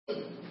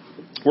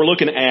We're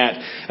looking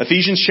at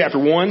Ephesians chapter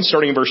 1,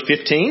 starting in verse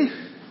 15.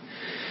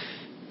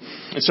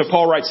 And so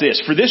Paul writes this,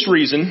 "For this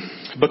reason,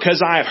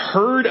 because I have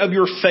heard of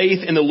your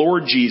faith in the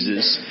Lord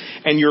Jesus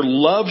and your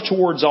love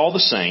towards all the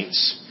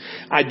saints,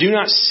 I do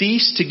not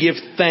cease to give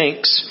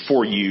thanks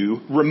for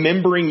you,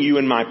 remembering you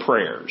in my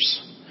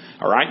prayers."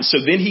 All right. And so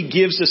then he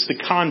gives us the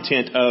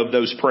content of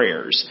those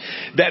prayers.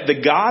 "That the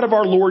God of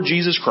our Lord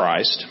Jesus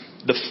Christ,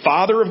 the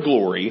Father of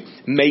glory,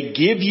 may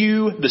give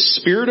you the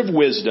spirit of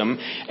wisdom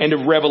and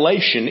of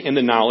revelation in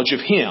the knowledge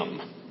of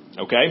Him."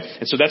 Okay?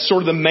 And so that's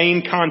sort of the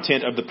main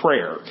content of the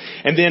prayer.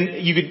 And then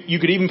you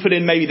could even put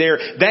in maybe there,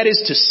 that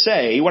is to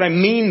say, what I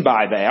mean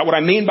by that, what I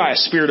mean by a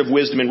spirit of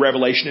wisdom and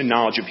revelation and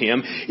knowledge of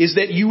Him, is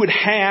that you would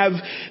have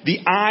the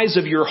eyes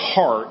of your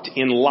heart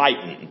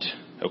enlightened.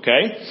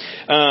 Okay?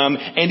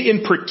 And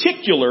in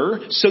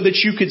particular, so that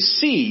you could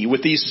see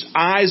with these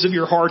eyes of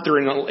your heart that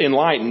are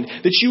enlightened,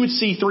 that you would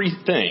see three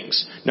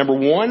things. Number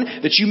one,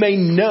 that you may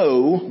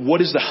know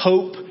what is the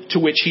hope to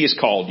which He has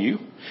called you.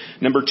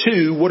 Number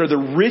two, what are the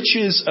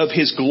riches of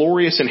His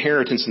glorious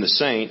inheritance in the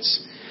saints?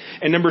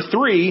 And number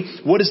three,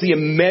 what is the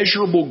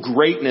immeasurable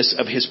greatness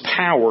of His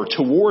power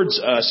towards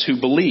us who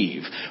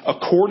believe,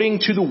 according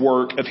to the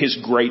work of His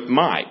great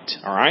might?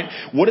 All right.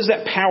 What does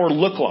that power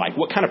look like?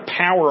 What kind of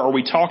power are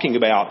we talking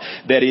about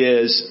that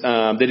is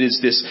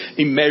this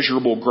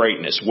immeasurable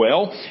greatness?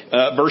 Well,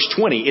 verse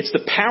 20, it's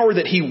the power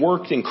that He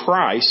worked in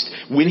Christ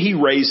when He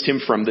raised Him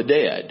from the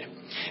dead.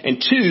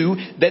 And two,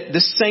 that the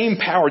same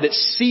power that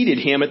seated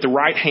Him at the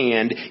right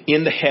hand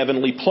in the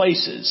heavenly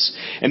places.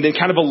 And then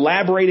kind of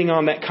elaborating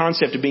on that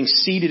concept of being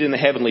seated in the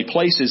heavenly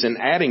places and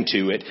adding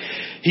to it,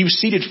 He was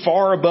seated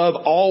far above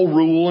all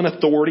rule and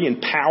authority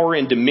and power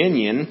and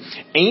dominion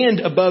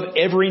and above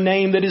every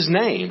name that is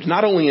named,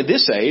 not only in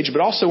this age,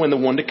 but also in the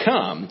one to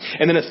come.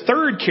 And then a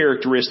third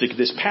characteristic of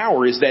this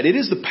power is that it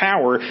is the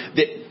power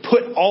that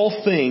put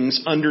all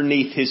things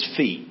underneath His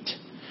feet.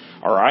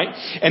 All right.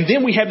 And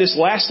then we have this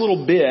last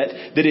little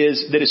bit that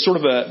is sort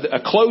of a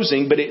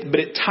closing, but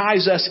it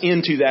ties us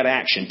into that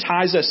action,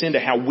 ties us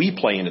into how we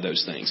play into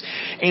those things.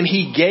 "And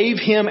He gave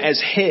Him as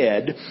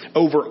head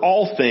over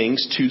all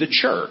things to the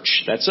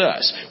church," that's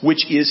us,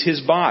 "which is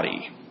His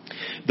body,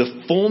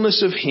 the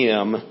fullness of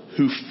Him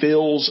who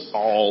fills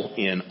all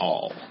in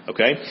all."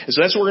 Okay. And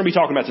so that's what we're going to be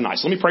talking about tonight.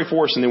 So let me pray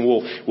for us and then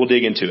we'll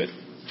dig into it.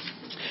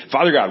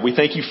 Father God, we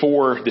thank You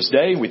for this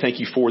day. We thank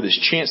You for this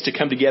chance to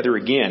come together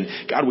again.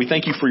 God, we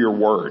thank You for Your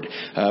word.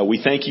 We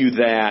thank You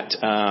that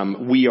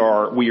we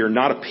are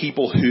not a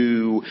people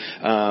who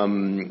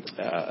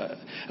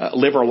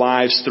live our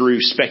lives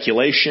through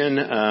speculation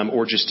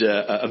or just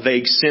a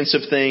vague sense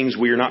of things.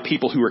 We are not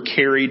people who are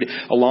carried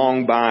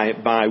along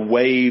by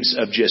waves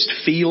of just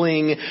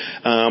feeling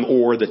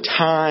or the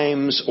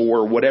times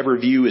or whatever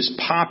view is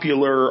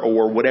popular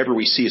or whatever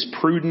we see as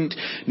prudent.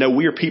 No,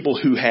 we are people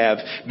who have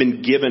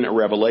been given a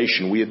revelation.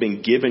 We have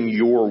been given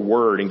Your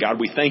word. And God,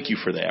 we thank You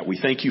for that. We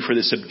thank You for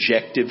this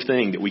objective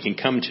thing that we can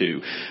come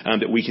to,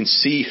 that we can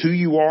see who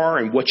You are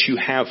and what You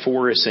have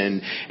for us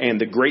and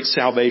the great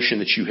salvation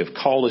that You have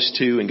called us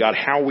to. And God,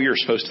 how we are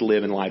supposed to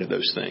live in light of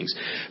those things.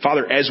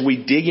 Father, as we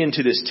dig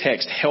into this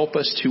text, help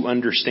us to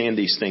understand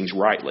these things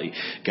rightly.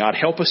 God,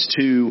 help us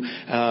to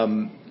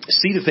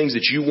see the things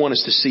that You want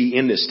us to see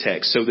in this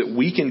text so that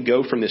we can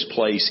go from this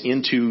place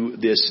into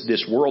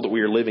this world that we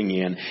are living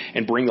in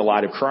and bring the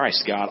light of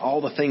Christ. God, all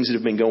the things that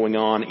have been going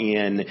on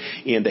in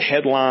the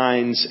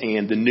headlines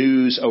and the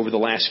news over the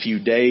last few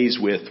days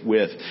with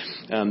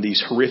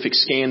these horrific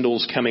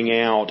scandals coming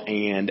out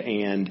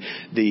and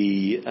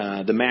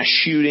the mass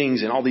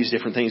shootings and all these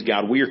different things.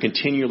 God, we are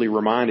continually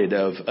reminded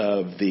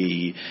of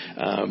the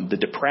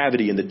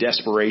depravity and the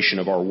desperation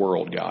of our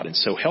world, God. And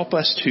so help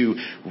us to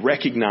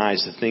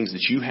recognize the things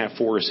that You have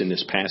for us in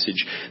this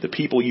passage, the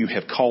people You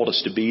have called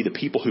us to be, the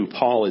people who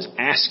Paul is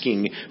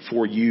asking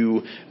for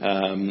You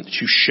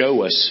to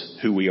show us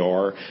who we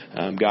are,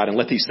 God, and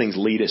let these things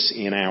lead us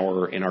in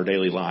our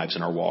daily lives,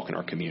 in our walk, in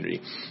our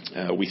community.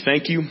 We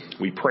thank You.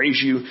 We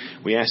praise You.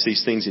 We ask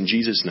these things in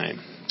Jesus' name.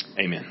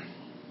 Amen.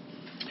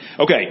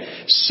 Okay,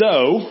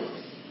 so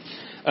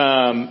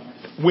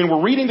when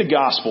we're reading the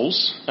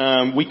Gospels,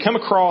 we come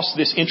across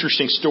this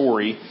interesting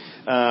story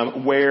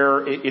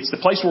where it's the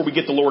place where we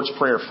get the Lord's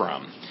Prayer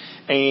from.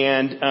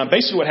 And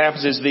basically what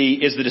happens is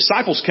the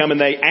disciples come and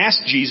they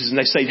ask Jesus and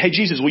they say, "Hey,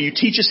 Jesus, will You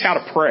teach us how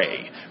to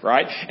pray?"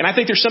 Right? And I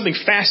think there's something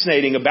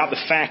fascinating about the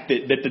fact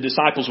that the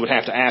disciples would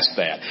have to ask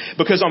that.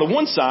 Because on the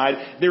one side,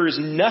 there is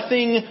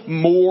nothing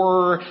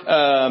more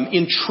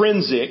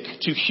intrinsic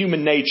to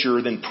human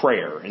nature than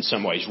prayer in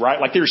some ways, right?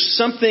 Like there's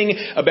something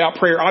about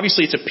prayer.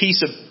 Obviously, it's a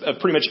piece of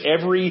pretty much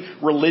every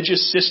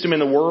religious system in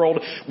the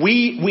world.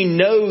 We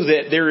know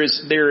that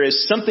there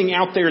is something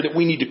out there that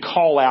we need to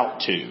call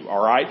out to,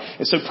 all right?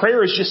 And so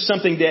prayer is just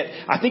something that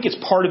I think it's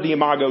part of the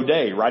Imago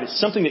Dei, right? It's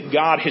something that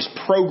God has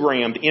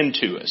programmed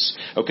into us,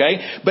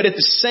 okay? But at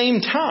the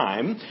same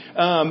time,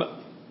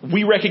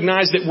 we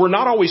recognize that we're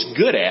not always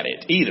good at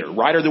it either,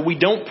 right? Or that we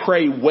don't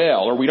pray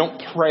well, or we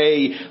don't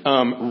pray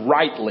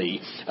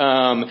rightly.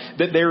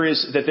 That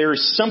there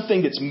is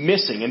something that's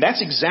missing, and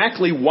that's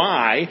exactly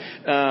why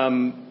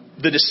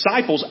the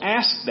disciples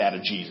asked that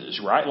of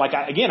Jesus, right? Like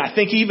I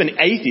think even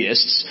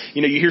atheists,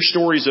 you hear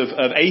stories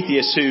of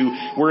atheists who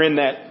were in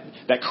that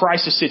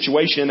crisis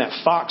situation, in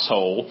that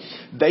foxhole.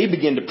 They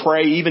begin to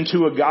pray even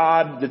to a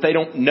God that they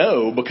don't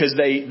know because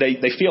they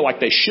feel like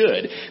they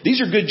should.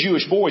 These are good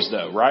Jewish boys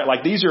though, right?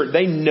 Like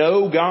they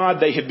know God.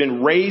 They have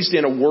been raised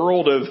in a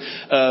world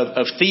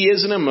of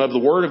theism, of the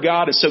Word of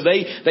God. And so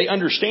they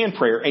understand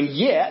prayer. And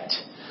yet,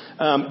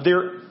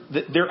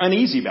 they're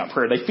uneasy about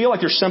prayer. They feel like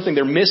there's something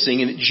they're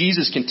missing and that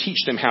Jesus can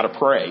teach them how to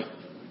pray.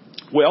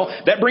 Well,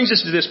 that brings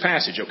us to this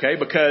passage, okay?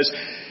 Because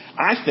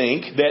I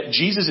think that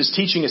Jesus is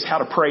teaching us how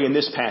to pray in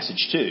this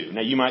passage too.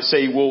 Now you might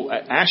say, well,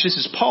 Ash, this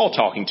is Paul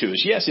talking to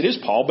us. Yes, it is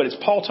Paul, but it's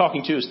Paul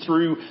talking to us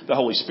through the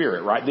Holy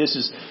Spirit, right? This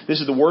is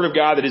the Word of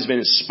God that has been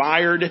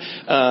inspired.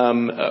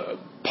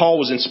 Paul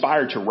was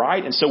inspired to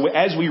write. And so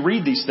as we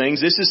read these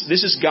things, this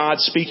is God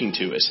speaking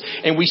to us.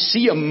 And we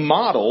see a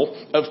model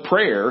of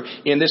prayer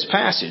in this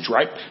passage,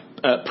 right?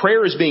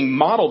 Prayer is being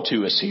modeled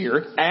to us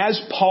here as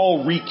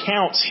Paul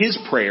recounts his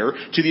prayer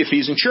to the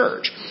Ephesian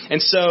church.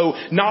 And so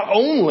not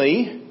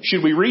only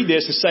should we read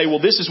this and say,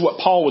 well, this is what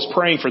Paul was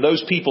praying for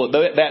those people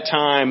at that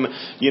time,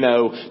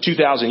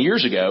 2,000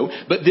 years ago,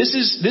 but this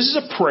is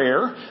a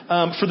prayer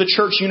for the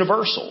church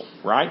universal,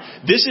 right?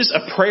 This is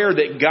a prayer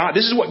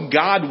this is what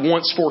God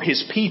wants for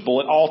His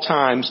people at all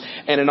times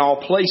and in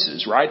all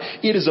places, right?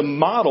 It is a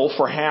model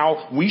for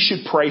how we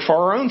should pray for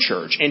our own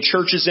church and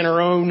churches in our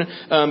own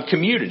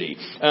community.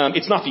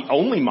 It's not the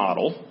only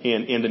model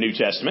in the New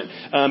Testament.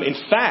 In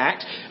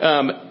fact,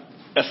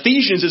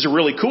 Ephesians is a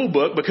really cool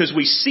book because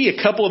we see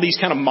a couple of these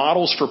kind of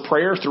models for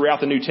prayer throughout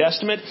the New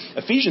Testament.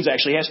 Ephesians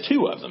actually has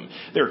two of them.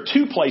 There are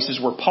two places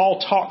where Paul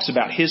talks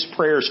about his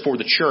prayers for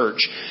the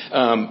church.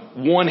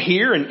 One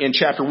here in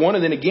chapter 1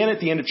 and then again at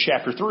the end of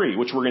chapter 3,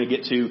 which we're going to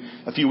get to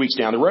a few weeks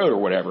down the road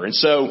or whatever. And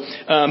so,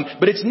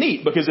 but it's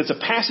neat because it's a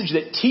passage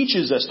that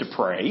teaches us to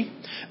pray.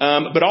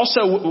 But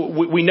also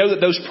we know that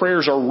those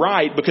prayers are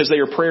right because they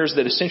are prayers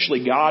that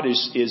essentially God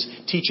is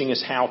teaching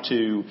us how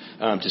to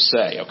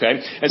say, okay?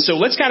 And so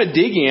let's kind of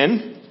dig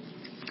in.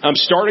 I'm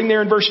starting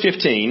there in verse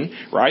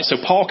 15, right? So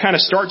Paul kind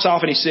of starts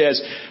off and he says,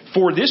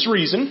 "For this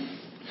reason,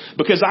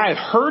 because I have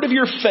heard of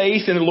your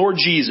faith in the Lord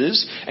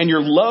Jesus and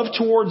your love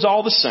towards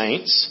all the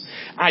saints,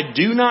 I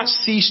do not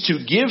cease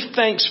to give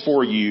thanks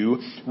for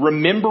you,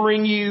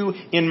 remembering you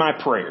in my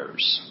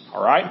prayers."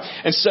 All right.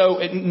 And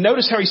so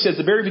notice how he says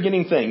the very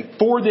beginning thing,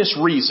 for this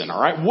reason.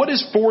 All right. What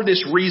is for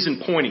this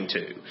reason pointing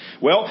to?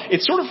 Well,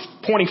 it's sort of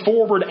pointing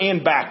forward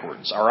and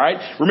backwards. All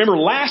right. Remember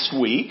last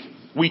week,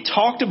 we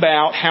talked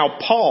about how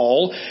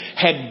Paul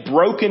had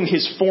broken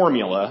his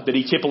formula that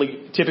he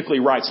typically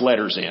writes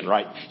letters in,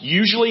 right?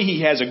 Usually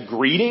he has a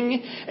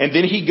greeting and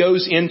then he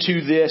goes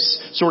into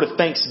this sort of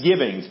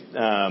Thanksgiving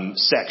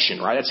section,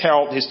 right? That's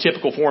how his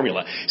typical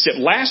formula. Except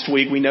last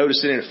week we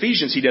noticed that in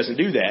Ephesians he doesn't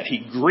do that. He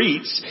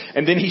greets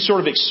and then he sort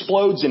of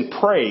explodes in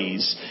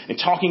praise and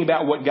talking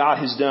about what God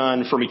has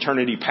done from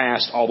eternity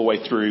past all the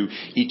way through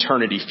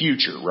eternity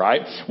future,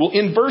 right? Well,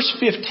 in verse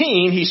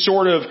 15 he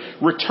sort of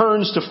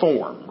returns to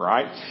form,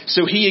 right?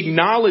 So he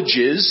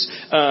acknowledges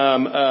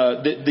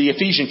the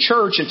Ephesian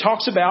church and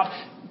talks about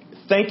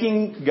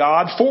thanking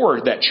God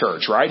for that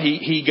church, right?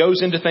 He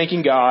goes into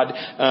thanking God,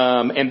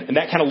 and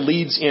that kind of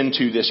leads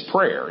into this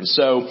prayer. And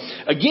so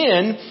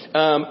again,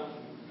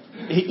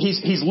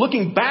 he's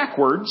looking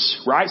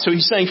backwards, right? So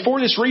he's saying, for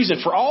this reason,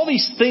 for all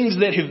these things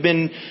that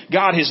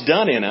God has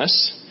done in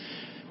us,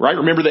 right?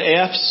 Remember the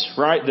F's,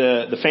 right?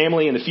 The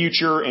family and the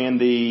future and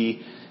the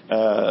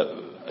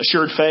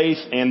assured faith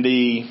and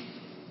the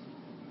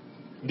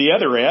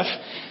other F,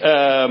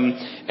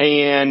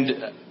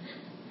 and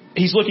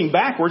he's looking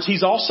backwards.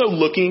 He's also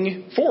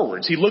looking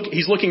forwards.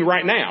 He's looking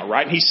right now,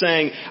 right? He's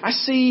saying, I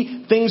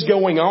see things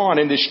going on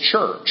in this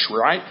church,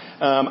 right?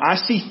 I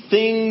see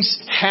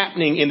things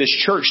happening in this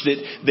church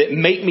that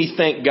make me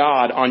thank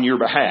God on your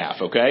behalf,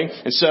 okay?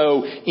 And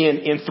so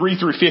in 3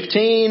 through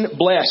 15,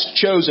 blessed,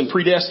 chosen,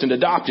 predestined,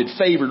 adopted,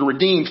 favored,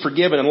 redeemed,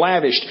 forgiven, and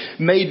lavished,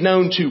 made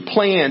known to,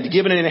 planned,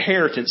 given an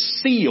inheritance,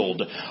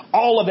 sealed,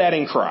 all of that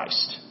in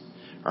Christ.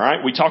 All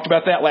right, we talked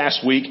about that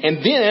last week.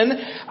 And then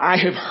I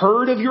have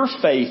heard of your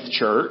faith,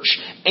 church,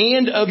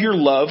 and of your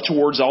love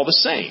towards all the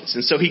saints.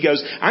 And so he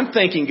goes, I'm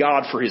thanking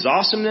God for His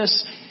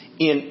awesomeness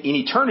in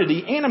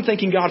eternity, and I'm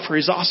thanking God for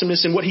His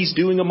awesomeness in what He's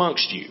doing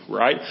amongst you,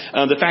 right?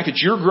 The fact that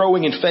you're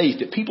growing in faith,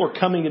 that people are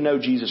coming to know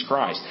Jesus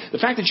Christ. The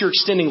fact that you're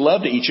extending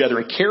love to each other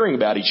and caring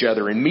about each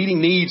other and meeting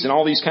needs and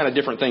all these kind of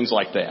different things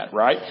like that,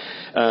 right?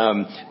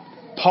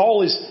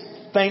 Paul is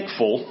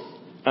thankful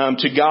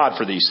to God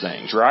for these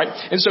things, right?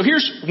 And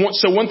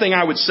so one thing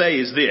I would say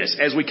is this,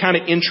 as we kind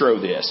of intro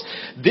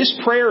this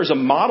prayer is a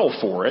model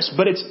for us,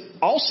 but it's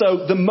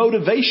also the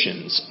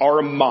motivations are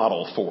a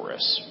model for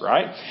us,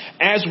 right?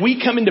 As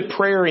we come into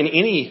prayer in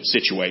any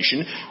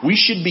situation, we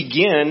should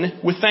begin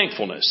with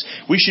thankfulness.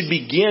 We should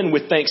begin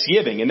with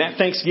thanksgiving. And that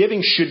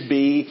thanksgiving should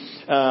be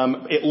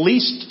at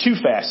least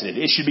two-faceted.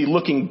 It should be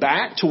looking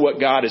back to what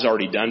God has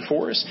already done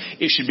for us.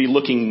 It should be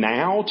looking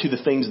now to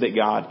the things that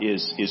God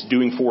is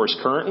doing for us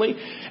currently.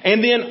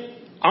 And then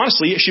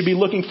honestly, it should be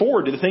looking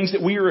forward to the things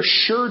that we are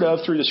assured of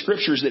through the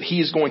Scriptures that He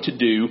is going to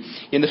do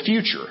in the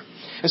future.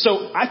 And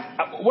so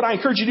what I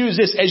encourage you to do is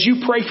this: as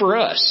you pray for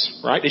us,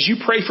 right? As you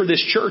pray for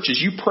this church,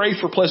 as you pray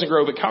for Pleasant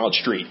Grove at College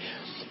Street,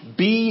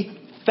 be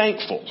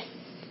thankful.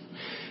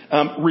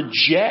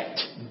 Reject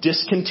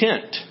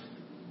discontent.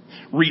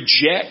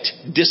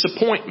 Reject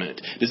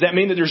disappointment. Does that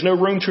mean that there's no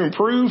room to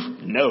improve?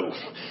 No.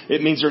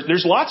 It means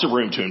there's lots of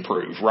room to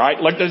improve, right?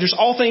 Like there's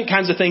all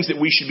kinds of things that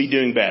we should be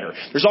doing better.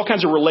 There's all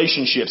kinds of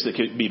relationships that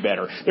could be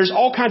better. There's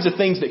all kinds of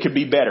things that could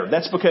be better.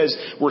 That's because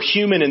we're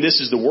human and this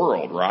is the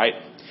world, right?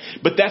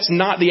 But that's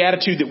not the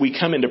attitude that we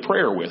come into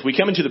prayer with. We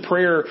come into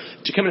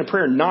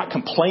prayer not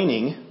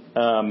complaining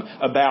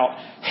about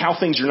how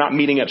things are not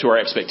meeting up to our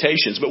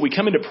expectations, but we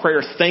come into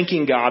prayer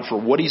thanking God for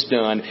what He's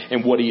done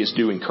and what He is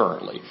doing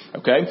currently.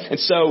 Okay? And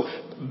so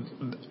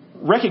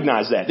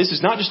recognize that. This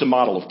is not just a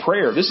model of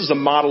prayer. This is a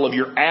model of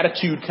your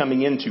attitude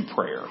coming into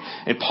prayer.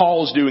 And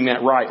Paul is doing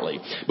that rightly.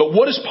 But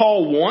what does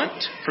Paul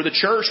want for the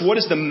church? What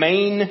is the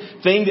main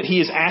thing that he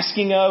is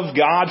asking of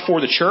God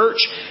for the church?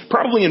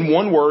 Probably in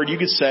one word, you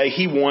could say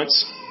he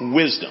wants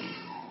wisdom.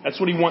 That's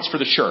what he wants for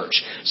the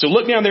church. So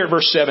look down there at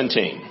verse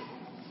 17.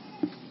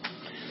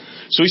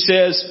 So he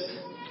says,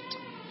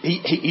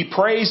 he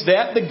prays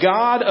that the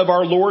God of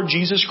our Lord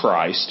Jesus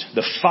Christ,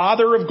 the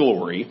Father of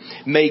glory,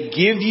 may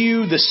give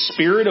you the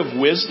spirit of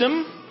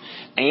wisdom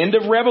and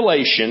of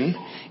revelation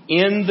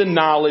in the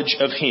knowledge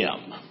of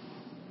Him.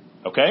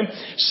 Okay?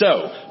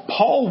 So,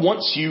 Paul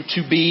wants you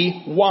to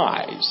be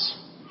wise.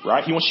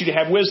 Right? He wants you to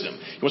have wisdom.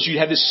 He wants you to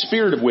have this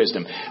spirit of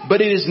wisdom.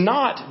 But it is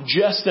not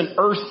just an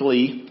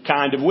earthly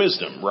kind of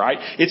wisdom, right?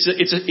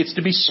 It's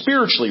to be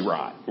spiritually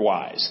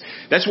wise.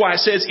 That's why it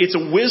says it's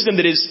a wisdom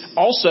that is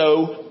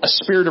also a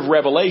spirit of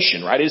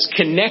revelation, right? It is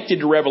connected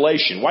to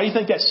revelation. Why do you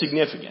think that's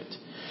significant?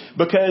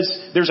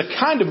 Because there's a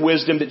kind of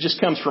wisdom that just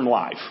comes from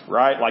life,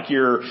 right? Like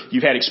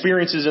you've had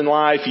experiences in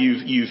life,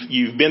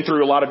 you've been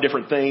through a lot of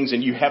different things,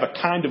 and you have a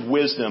kind of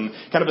wisdom,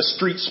 kind of a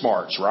street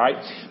smarts, right?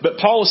 But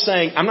Paul is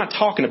saying, I'm not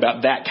talking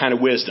about that kind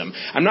of wisdom.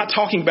 I'm not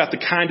talking about the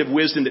kind of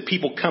wisdom that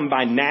people come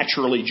by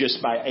naturally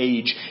just by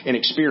age and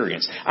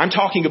experience. I'm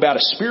talking about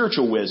a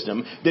spiritual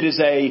wisdom that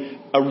is a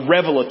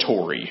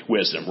revelatory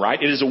wisdom,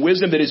 right? It is a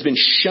wisdom that has been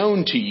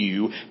shown to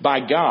you by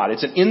God.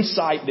 It's an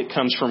insight that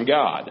comes from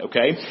God,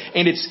 okay?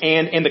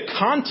 And the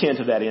content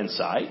of that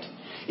insight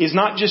is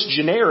not just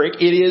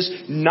generic, it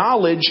is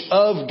knowledge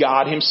of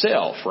God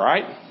Himself,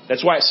 right?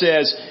 That's why it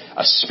says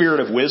a spirit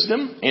of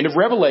wisdom and of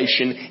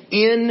revelation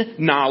in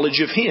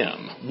knowledge of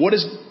Him. What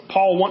does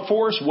Paul want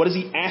for us? What is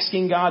he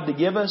asking God to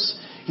give us?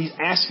 He's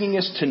asking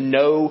us to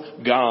know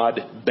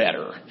God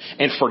better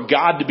and for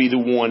God to be the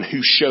one who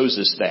shows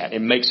us that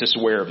and makes us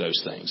aware of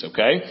those things,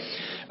 okay?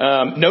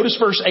 Notice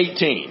verse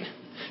 18.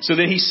 So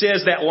then he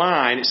says that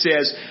line, it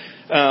says,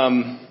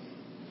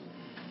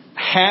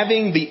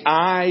 having the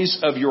eyes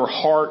of your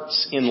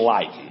hearts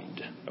enlightened.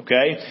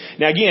 Okay?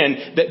 Now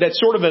again, that's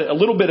sort of a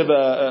little bit of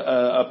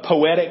a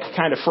poetic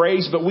kind of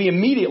phrase, but we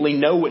immediately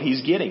know what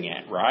he's getting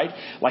at, right?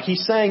 Like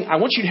he's saying, I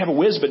want you to have a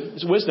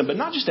wisdom, but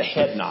not just a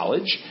head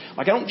knowledge.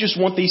 Like I don't just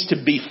want these to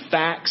be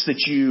facts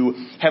that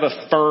you have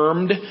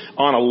affirmed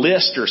on a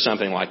list or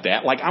something like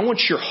that. Like I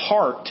want your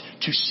heart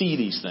to see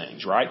these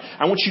things, right?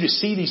 I want you to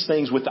see these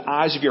things with the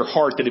eyes of your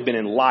heart that have been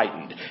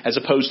enlightened as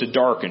opposed to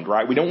darkened,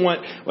 right? We don't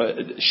want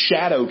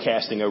shadow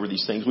casting over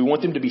these things. We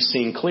want them to be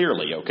seen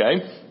clearly,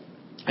 okay?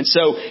 And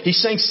so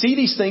he's saying, see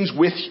these things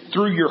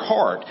through your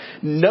heart.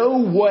 Know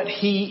what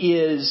he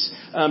is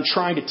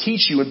trying to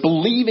teach you and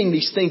believing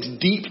these things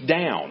deep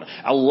down.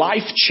 A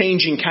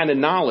life-changing kind of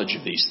knowledge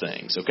of these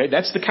things. Okay,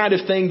 that's the kind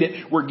of thing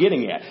that we're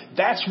getting at.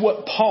 That's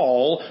what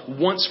Paul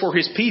wants for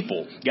his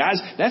people.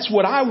 Guys, that's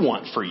what I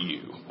want for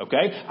you.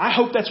 Okay? I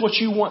hope that's what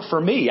you want for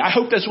me. I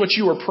hope that's what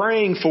you are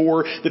praying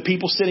for the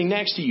people sitting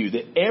next to you.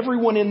 That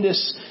everyone in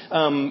this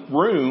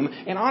room,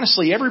 and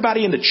honestly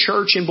everybody in the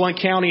church in Blount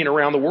County and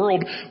around the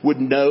world would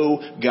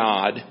know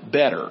God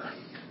better.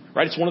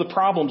 Right? It's one of the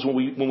problems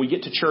when we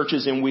get to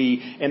churches and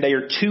they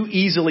are too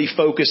easily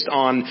focused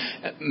on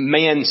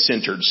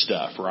man-centered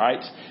stuff,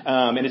 right?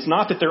 And it's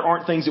not that there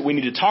aren't things that we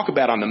need to talk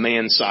about on the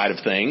man side of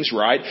things,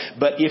 right?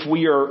 But if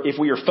we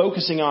are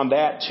focusing on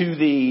that to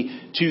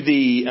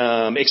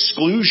the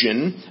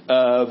exclusion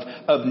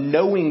of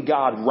knowing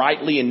God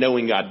rightly and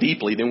knowing God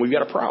deeply, then we've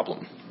got a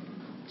problem.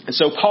 And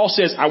so Paul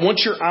says, I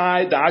want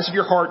the eyes of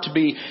your heart to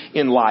be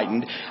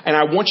enlightened, and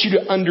I want you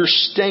to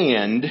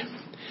understand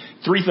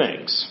three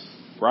things.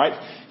 Right?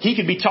 He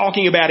could be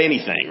talking about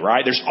anything,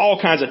 right? There's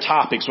all kinds of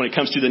topics when it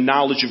comes to the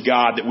knowledge of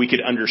God that we could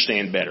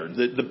understand better.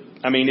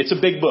 It's a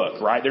big book,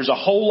 right? There's a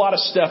whole lot of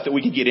stuff that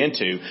we could get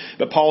into.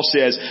 But Paul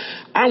says,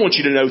 I want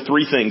you to know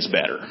three things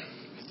better.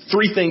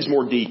 three things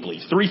more deeply,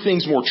 three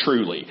things more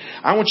truly.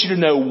 I want you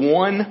to know,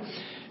 one,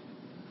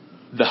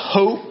 the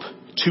hope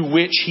to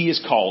which He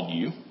has called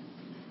you.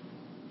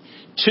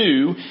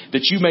 Two,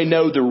 that you may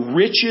know the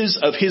riches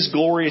of His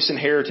glorious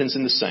inheritance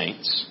in the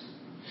saints.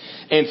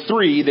 And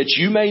three, that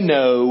you may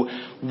know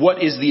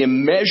what is the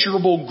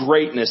immeasurable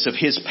greatness of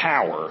His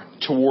power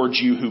towards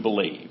you who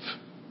believe.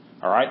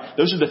 All right?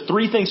 Those are the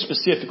three things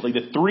specifically,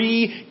 the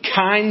three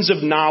kinds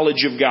of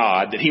knowledge of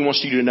God that He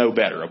wants you to know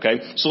better,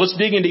 okay? So let's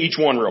dig into each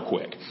one real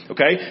quick,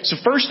 okay? So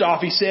first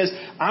off, He says,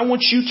 I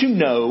want you to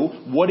know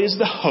what is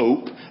the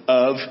hope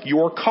of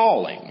your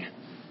calling.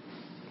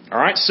 All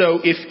right, so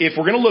if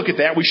we're going to look at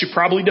that, we should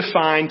probably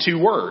define two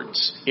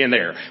words in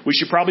there. We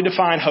should probably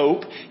define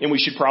hope, and we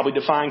should probably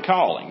define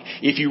calling.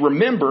 If you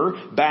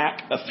remember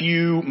back a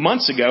few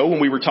months ago when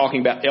we were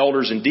talking about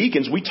elders and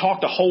deacons, we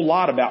talked a whole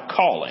lot about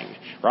calling,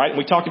 right? And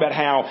we talked about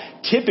how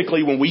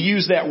typically when we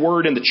use that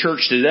word in the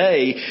church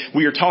today,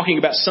 we are talking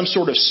about some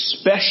sort of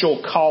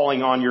special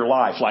calling on your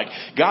life. Like,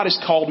 God has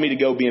called me to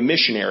go be a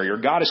missionary, or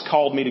God has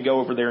called me to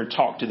go over there and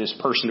talk to this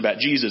person about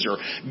Jesus, or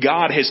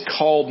God has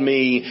called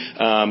me,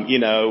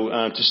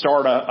 to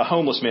start a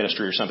homeless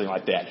ministry or something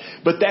like that.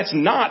 But that's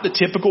not the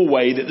typical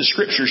way that the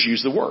Scriptures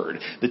use the word.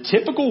 The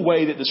typical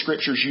way that the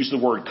Scriptures use the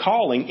word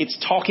calling, it's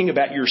talking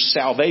about your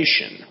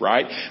salvation,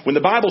 right? When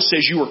the Bible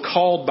says you are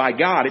called by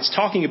God, it's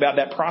talking about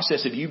that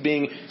process of you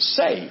being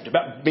saved,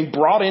 about being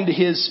brought into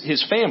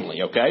His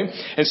family, okay?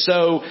 And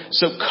so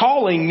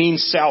calling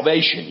means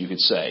salvation, you could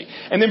say.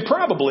 And then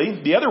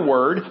probably the other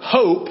word,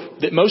 hope,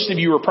 that most of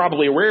you are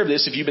probably aware of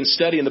this if you've been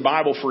studying the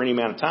Bible for any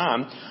amount of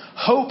time.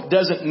 Hope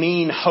doesn't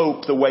mean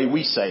hope the way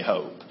we say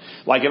hope.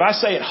 Like if I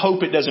say it,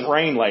 hope it doesn't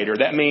rain later,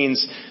 that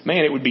means,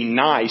 man, it would be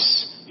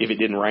nice if it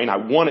didn't rain. I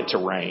want it to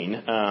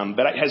rain,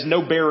 but it has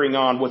no bearing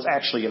on what's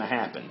actually going to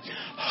happen.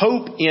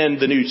 Hope in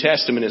the New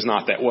Testament is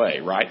not that way,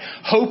 right?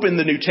 Hope in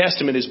the New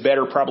Testament is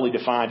better probably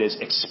defined as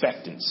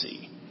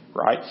expectancy.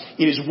 Right?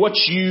 It is what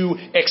you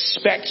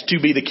expect to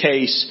be the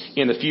case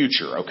in the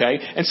future, okay?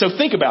 And so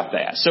think about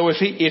that. So if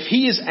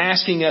he is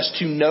asking us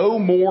to know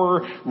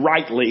more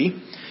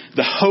rightly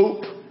the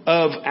hope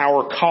of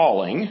our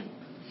calling,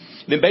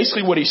 then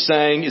basically what he's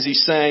saying,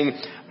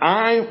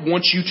 I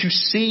want you to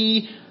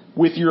see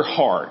with your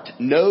heart,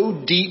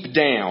 know deep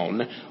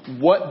down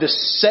what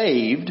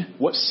saved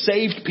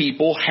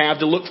people have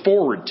to look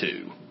forward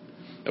to.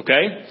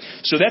 Okay?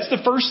 So that's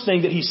the first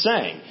thing that he's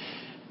saying.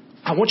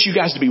 I want you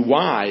guys to be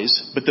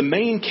wise, but the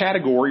main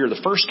category or the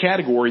first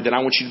category that I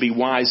want you to be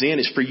wise in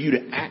is for you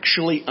to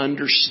actually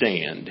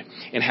understand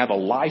and have a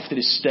life that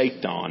is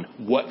staked on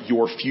what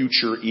your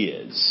future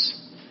is.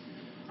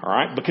 All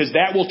right? Because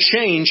that will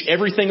change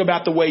everything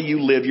about the way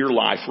you live your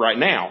life right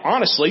now.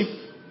 Honestly,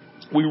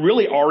 we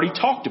really already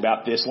talked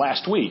about this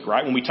last week,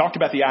 right? When we talked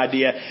about the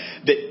idea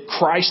that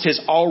Christ has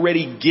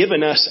already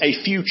given us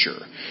a future,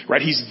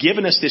 right? He's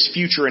given us this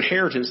future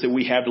inheritance that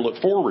we have to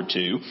look forward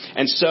to.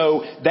 And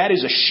so that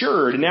is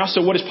assured. And now,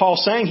 so what is Paul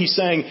saying? He's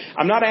saying,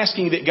 I'm not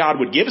asking that God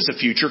would give us a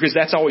future because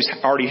that's always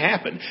already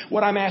happened.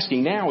 What I'm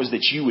asking now is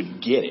that you would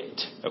get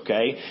it,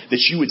 okay? That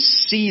you would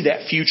see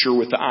that future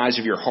with the eyes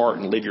of your heart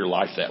and live your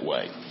life that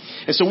way.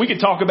 And so we could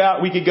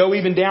go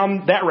even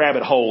down that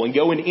rabbit hole and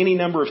go into any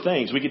number of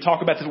things. We could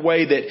talk about the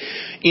way that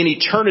in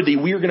eternity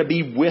we are going to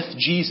be with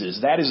Jesus.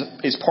 That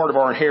is part of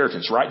our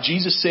inheritance, right?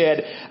 Jesus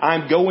said,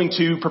 I'm going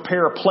to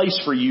prepare a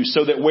place for you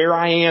so that where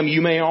I am,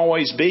 you may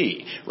always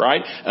be,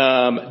 right?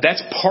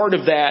 That's part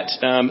of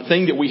that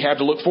thing that we have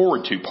to look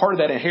forward to, part of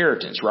that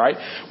inheritance, right?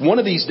 One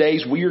of these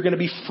days we are going to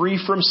be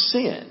free from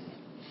sin.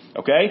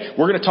 Okay?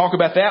 We're going to talk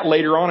about that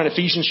later on in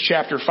Ephesians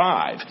chapter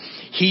 5.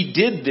 He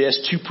did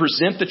this to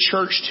present the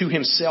church to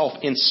Himself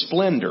in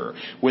splendor,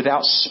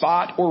 without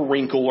spot or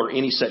wrinkle or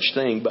any such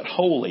thing, but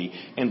holy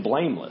and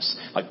blameless.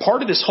 Like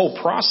part of this whole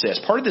process,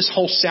 part of this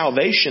whole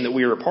salvation that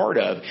we are a part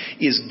of,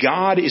 is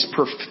God is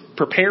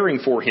preparing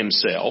for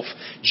Himself,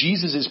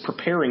 Jesus is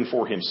preparing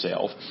for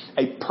Himself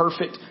a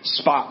perfect,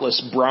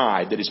 spotless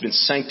bride that has been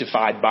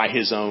sanctified by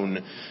His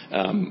own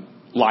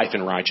life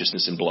and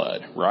righteousness and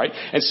blood, right?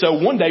 And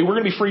so one day we're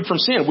going to be freed from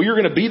sin. We are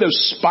going to be those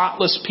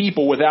spotless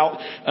people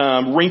without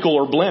wrinkle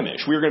or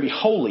blemish. We are going to be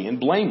holy and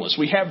blameless.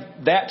 We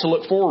have that to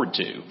look forward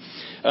to.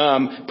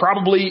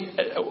 Probably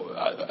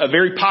a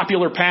very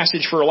popular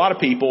passage for a lot of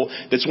people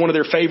that's one of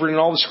their favorite in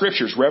all the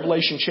Scriptures,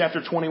 Revelation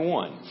chapter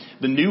 21.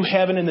 The new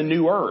heaven and the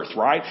new earth,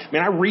 right?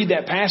 Man, I read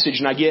that passage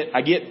and I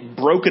get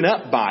broken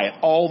up by it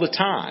all the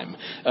time.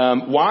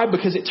 Why?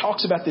 Because it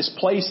talks about this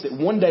place that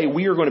one day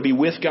we are going to be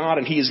with God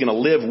and He is going to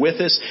live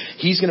with us.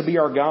 He's going to be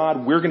our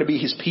God. We're going to be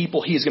His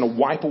people. He is going to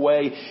wipe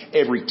away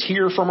every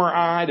tear from our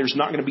eye. There's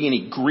not going to be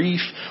any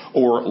grief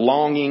or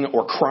longing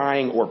or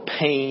crying or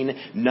pain.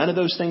 None of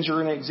those things are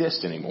going to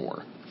exist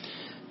anymore.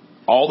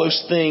 All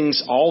those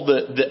things, all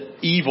the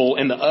evil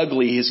and the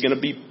ugly is going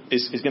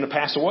to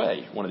pass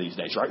away one of these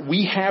days, right?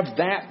 We have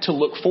that to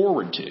look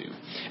forward to.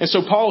 And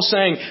so Paul's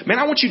saying, man,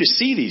 I want you to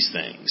see these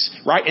things,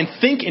 right? And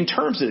think in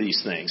terms of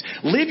these things.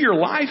 Live your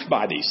life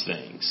by these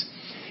things.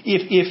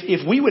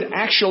 If we would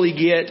actually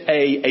get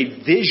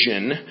a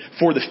vision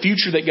for the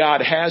future that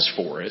God has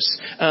for us,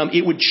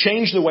 it would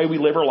change the way we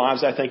live our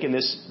lives, I think, in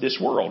this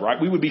world,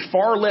 right? We would be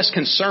far less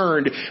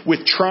concerned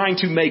with trying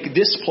to make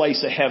this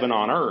place a heaven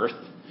on earth,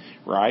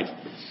 right?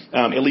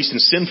 At least in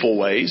sinful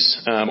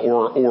ways,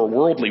 or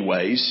worldly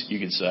ways, you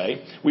could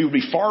say. We would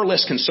be far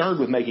less concerned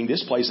with making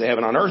this place a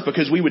heaven on earth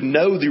because we would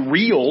know the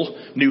real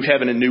new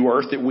heaven and new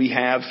earth that we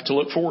have to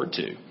look forward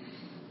to.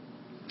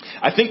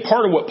 I think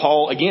part of what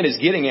Paul, again, is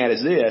getting at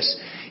is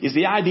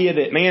the idea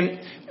that, man,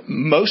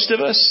 most of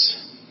us,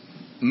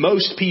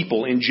 most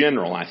people in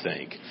general, I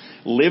think,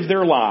 live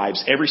their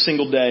lives every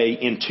single day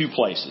in two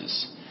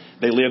places.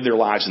 They live their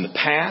lives in the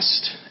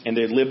past and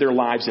they live their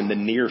lives in the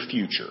near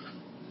future.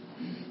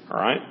 All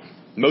right?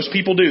 Most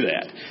people do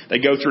that. They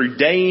go through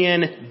day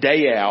in,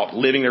 day out,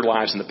 living their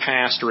lives in the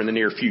past or in the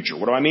near future.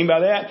 What do I mean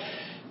by that?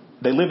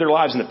 They live their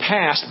lives in the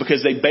past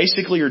because they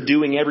basically are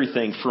doing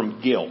everything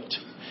from guilt,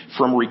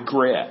 from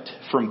regret,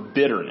 from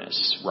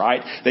bitterness,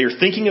 right? They are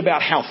thinking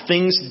about how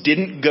things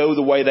didn't go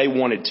the way they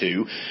wanted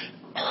to,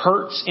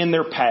 hurts in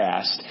their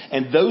past,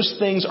 and those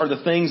things are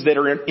the things that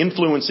are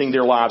influencing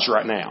their lives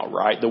right now,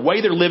 right? The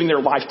way they're living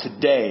their life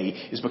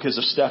today is because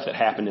of stuff that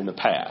happened in the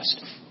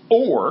past.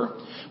 Or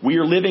we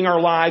are living our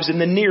lives in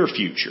the near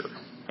future.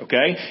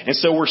 Okay? And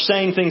so we're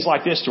saying things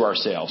like this to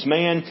ourselves.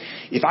 Man,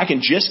 if I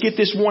can just get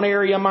this one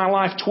area of my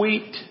life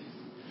tweaked,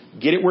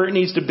 get it where it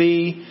needs to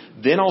be,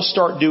 then I'll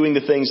start doing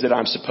the things that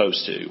I'm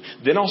supposed to.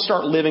 Then I'll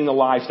start living the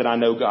life that I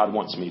know God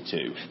wants me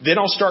to. Then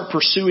I'll start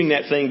pursuing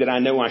that thing that I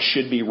know I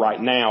should be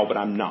right now, but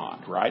I'm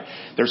not, right?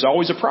 There's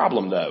always a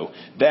problem, though,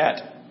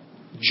 that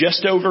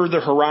just over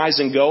the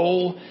horizon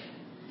goal,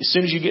 as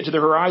soon as you get to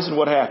the horizon,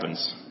 what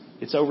happens?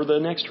 It's over the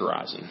next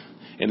horizon.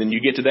 And then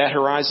you get to that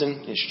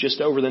horizon, it's just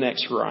over the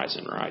next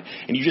horizon, right?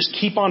 And you just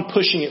keep on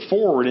pushing it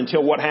forward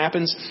until what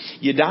happens?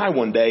 You die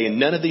one day and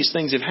none of these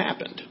things have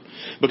happened.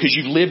 Because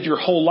you've lived your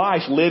whole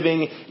life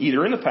living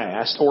either in the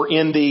past or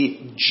in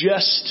the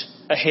just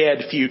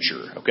ahead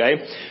future,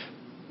 okay?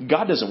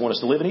 God doesn't want us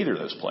to live in either of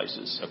those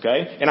places,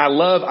 okay? And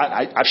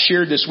I've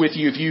shared this with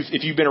you.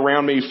 If you've been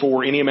around me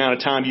for any amount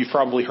of time, you've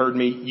probably heard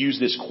me use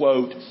this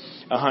quote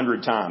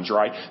 100 times,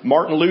 right?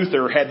 Martin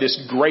Luther had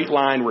this great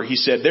line where he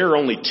said, there are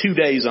only 2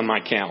 days on my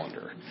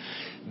calendar.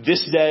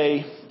 This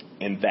day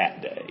and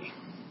that day,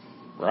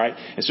 right?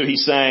 And so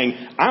he's saying,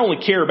 I only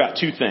care about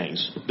two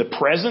things, the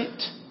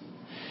present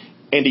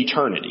and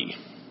eternity.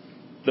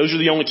 Those are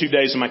the only 2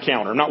 days on my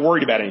calendar. I'm not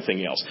worried about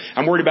anything else.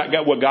 I'm worried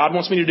about what God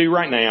wants me to do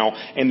right now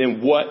and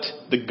then what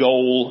the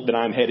goal that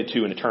I'm headed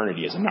to in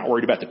eternity is. I'm not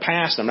worried about the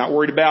past. I'm not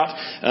worried about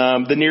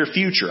the near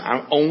future.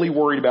 I'm only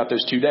worried about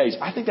those 2 days.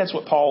 I think that's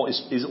what Paul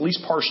is at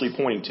least partially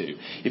pointing to.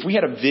 If we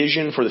had a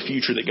vision for the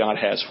future that God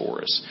has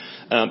for us,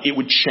 it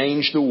would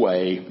change the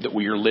way that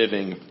we are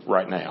living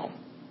right now.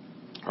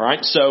 All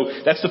right,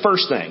 so that's the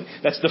first thing.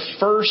 That's the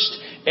first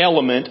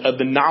element of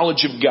the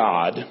knowledge of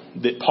God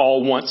that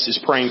Paul is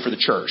praying for the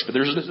church. But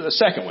there's a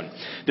second one.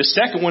 The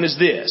second one is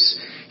this.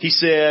 He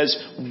says,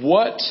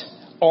 what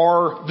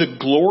are the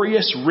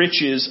glorious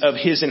riches of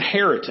his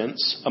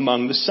inheritance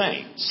among the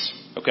saints?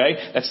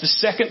 Okay, that's the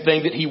second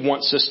thing that he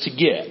wants us to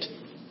get.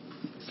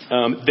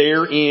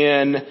 There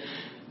in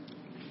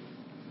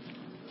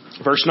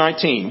verse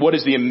 19. What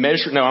is the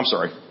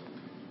immeasurable...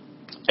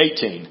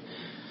 18.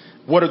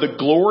 What are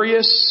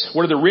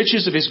the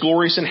riches of his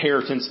glorious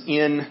inheritance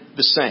in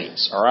the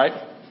saints? All right.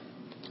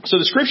 So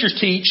the scriptures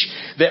teach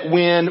that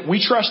when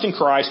we trust in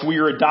Christ, we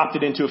are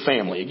adopted into a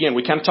family. Again,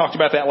 we kind of talked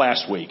about that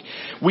last week.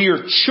 We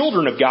are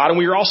children of God and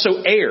we are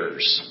also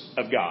heirs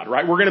of God,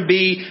 right? We're going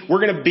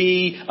to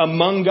be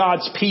among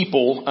God's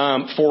people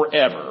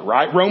forever,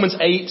 right? Romans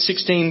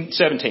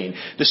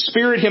 8:16-17. The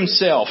Spirit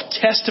Himself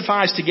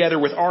testifies together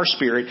with our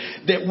spirit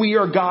that we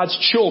are God's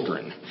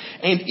children.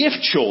 And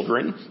if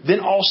children, then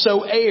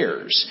also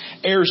heirs.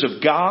 Heirs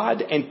of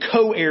God and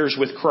co-heirs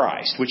with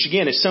Christ, which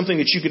again is something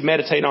that you could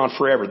meditate on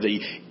forever. The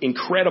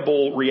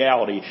incredible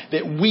reality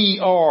that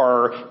we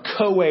are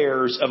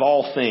co-heirs of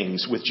all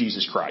things with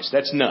Jesus Christ.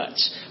 That's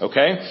nuts,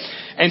 okay?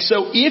 And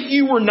so if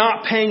you were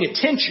not paying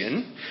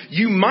attention,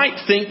 you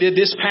might think that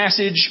this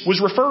passage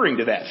was referring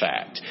to that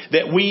fact.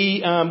 That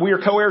we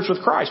are co-heirs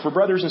with Christ. We're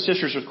brothers and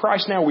sisters with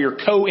Christ now. We are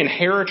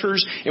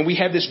co-inheritors and we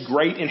have this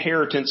great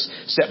inheritance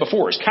set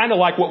before us. Kind of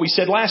like what we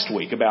said last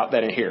week about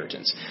that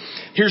inheritance.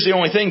 Here's the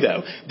only thing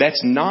though.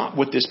 That's not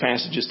what this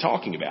passage is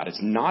talking about.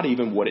 It's not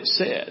even what it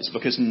says.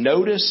 Because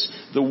notice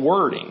the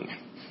wording.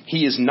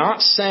 He is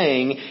not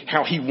saying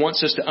how he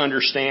wants us to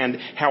understand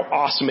how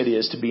awesome it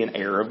is to be an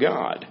heir of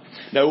God.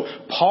 No,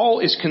 Paul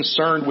is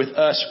concerned with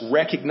us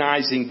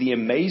recognizing the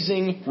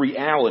amazing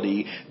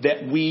reality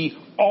that we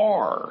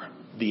are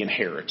the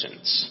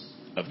inheritance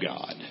of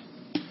God.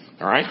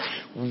 All right?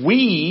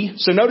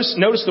 So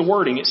notice the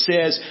wording. It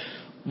says,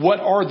 what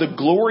are the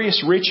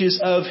glorious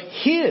riches of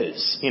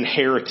his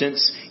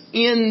inheritance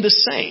in the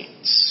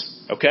saints?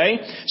 Okay?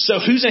 So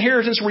whose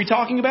inheritance are we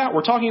talking about?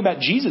 We're talking about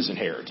Jesus'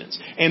 inheritance.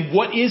 And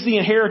what is the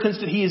inheritance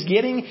that he is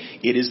getting?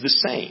 It is the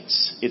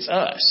saints. It's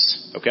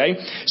us. Okay?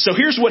 So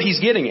here's what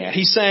he's getting at.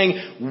 He's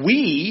saying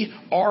we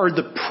are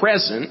the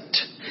present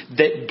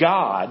that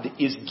God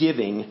is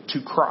giving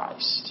to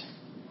Christ.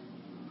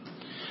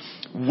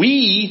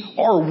 We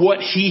are what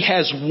he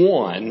has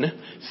won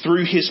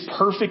through his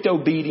perfect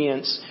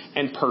obedience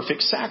and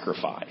perfect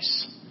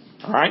sacrifice.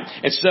 All right?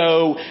 And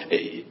so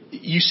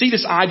you see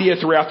this idea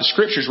throughout the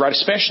scriptures, right?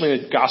 Especially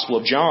in the Gospel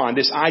of John,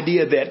 this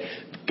idea that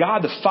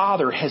God the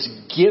Father has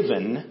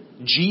given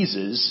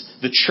Jesus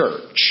the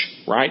church,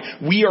 right?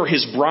 We are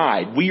his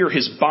bride. We are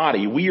his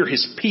body. We are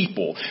his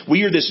people.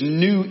 We are this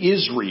new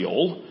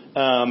Israel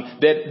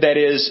that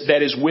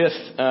is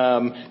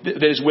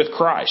with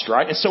Christ,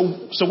 right? And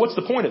so what's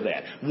the point of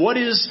that? What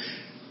is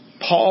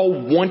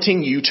Paul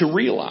wanting you to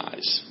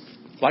realize?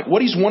 Like,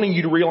 what he's wanting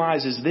you to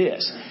realize is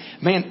this.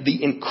 Man,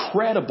 the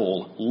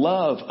incredible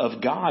love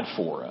of God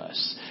for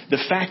us.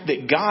 The fact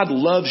that God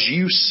loves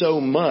you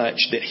so much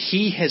that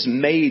he has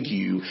made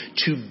you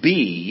to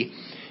be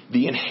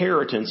the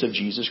inheritance of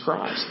Jesus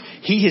Christ.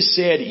 He has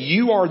said,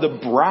 you are the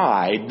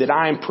bride that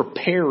I am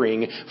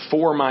preparing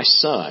for my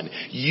son.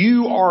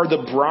 You are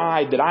the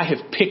bride that I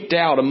have picked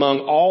out among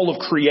all of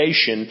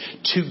creation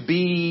to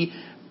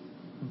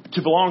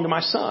belong to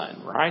my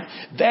son, right?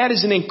 That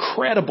is an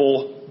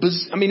incredible,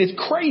 it's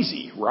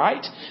crazy,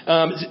 right?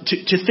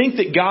 To think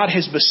that God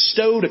has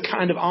bestowed a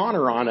kind of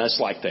honor on us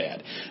like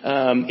that.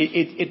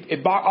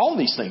 All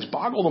these things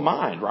boggle the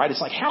mind, right? It's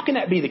like, how can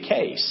that be the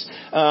case?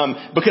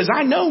 Because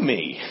I know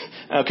me,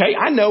 okay?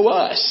 I know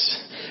us.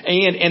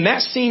 And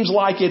that seems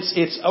like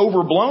it's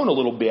overblown a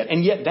little bit.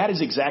 And yet that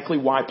is exactly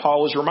why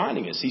Paul is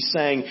reminding us. He's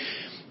saying,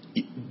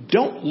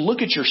 don't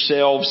look at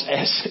yourselves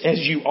as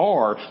you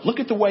are. Look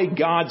at the way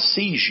God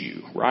sees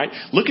you, right?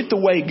 Look at the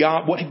way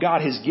what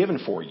God has given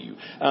for you.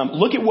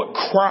 Look at what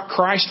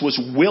Christ was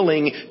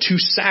willing to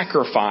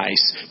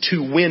sacrifice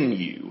to win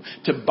you,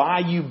 to buy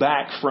you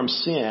back from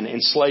sin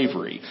and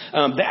slavery.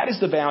 That is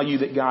the value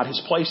that God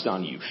has placed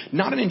on you.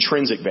 Not an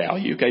intrinsic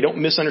value, okay? Don't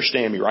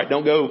misunderstand me, right?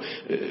 Don't go,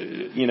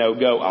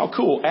 oh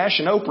cool, Ash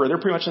and Oprah, they're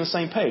pretty much on the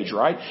same page,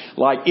 right?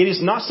 Like, it is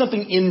not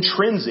something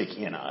intrinsic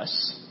in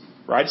us.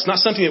 Right? It's not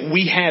something that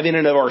we have in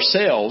and of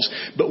ourselves,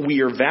 but we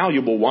are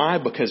valuable. Why?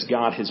 Because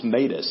God has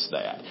made us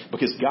that.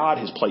 Because God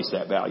has placed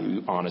that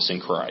value on us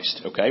in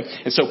Christ. Okay?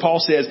 And so Paul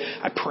says,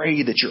 I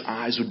pray that your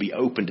eyes would be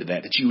open to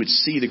that you would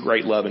see the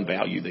great love and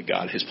value that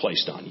God has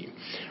placed on you.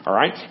 All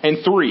right? And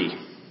 3,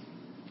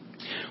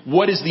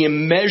 what is the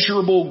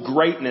immeasurable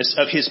greatness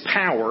of his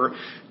power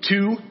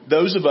to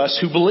those of us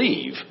who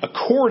believe,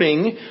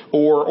 according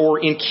or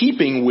in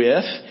keeping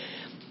with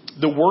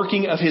the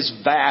working of his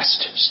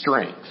vast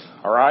strength?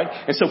 All right.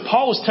 And so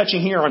Paul is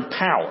touching here on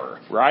power,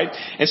 right?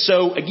 And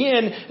so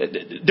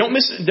again, don't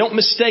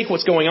mistake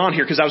what's going on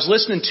here, because I was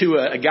listening to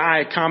a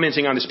guy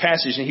commenting on this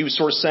passage, and he was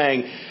sort of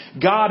saying,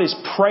 God is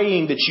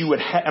praying that you would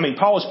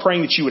Paul is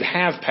praying that you would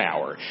have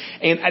power.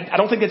 And I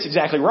don't think that's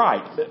exactly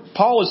right.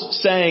 Paul is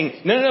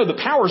saying, no, the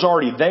power's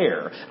already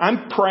there.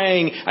 I'm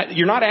praying,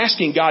 you're not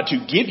asking God to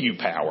give you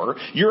power.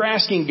 You're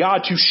asking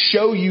God to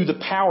show you the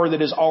power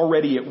that is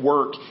already at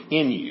work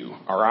in you.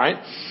 All right.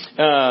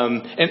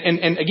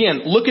 And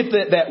again, look at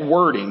that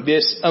wording,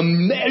 this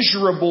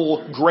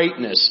immeasurable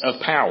greatness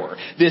of power,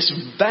 this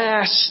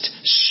vast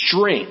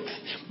strength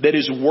that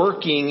is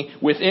working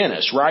within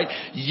us, right?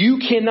 You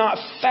cannot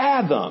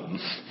fathom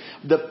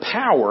the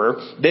power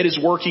that is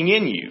working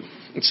in you.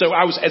 And so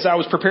as I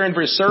was preparing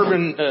for his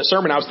sermon,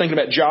 I was thinking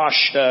about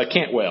Josh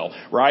Cantwell,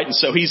 right? And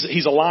so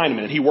he's a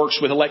lineman, and he works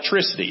with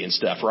electricity and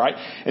stuff, right?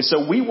 And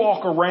so we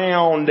walk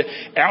around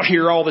out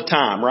here all the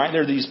time, right?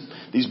 There are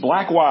these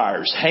black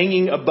wires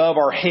hanging above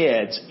our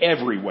heads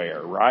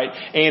everywhere, right?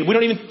 And we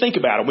don't even think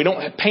about them. We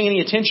don't pay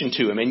any attention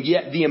to them. And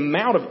yet the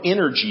amount of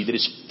energy that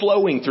is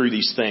flowing through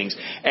these things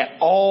at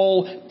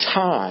all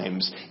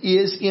times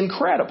is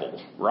incredible,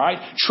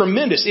 right?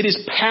 Tremendous. It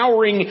is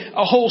powering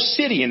a whole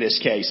city in this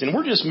case. And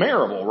we're just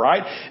Maryville,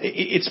 right?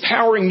 It's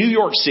powering New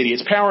York City.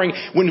 It's powering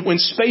when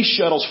space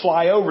shuttles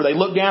fly over, they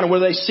look down and what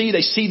do they see?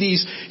 They see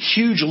these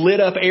huge lit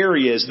up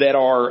areas that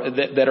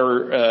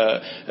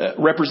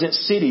represent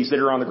cities that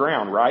are on the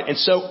ground. Right? And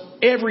so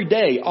every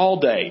day, all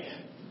day,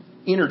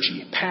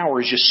 energy,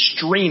 power is just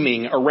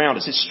streaming around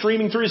us. It's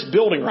streaming through this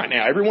building right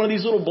now. Every one of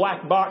these little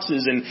black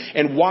boxes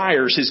and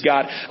wires has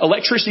got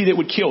electricity that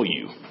would kill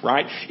you,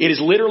 right? It is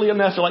literally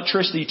enough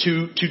electricity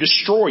to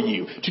destroy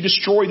you, to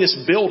destroy this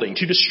building,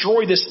 to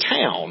destroy this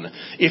town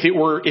if it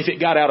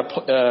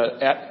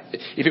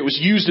was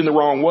used in the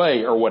wrong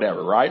way or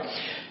whatever, right?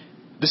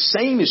 The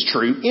same is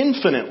true,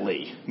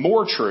 infinitely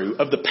more true,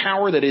 of the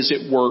power that is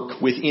at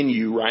work within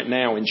you right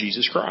now in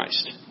Jesus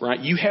Christ, right?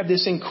 You have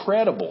this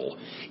incredible,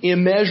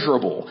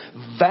 immeasurable,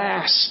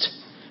 vast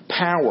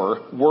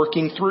power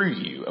working through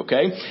you,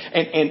 okay?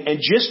 And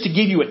just to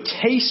give you a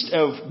taste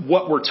of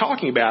what we're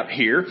talking about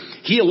here,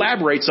 he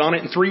elaborates on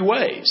it in 3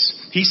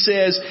 ways. He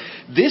says,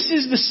 this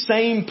is the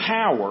same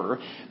power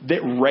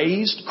that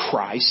raised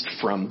Christ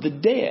from the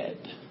dead.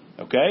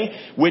 Okay?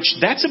 Which,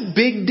 that's a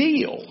big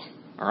deal.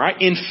 All right.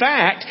 In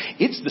fact,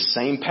 it's the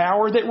same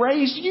power that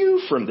raised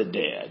you from the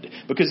dead.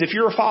 Because if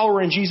you're a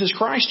follower in Jesus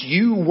Christ,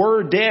 you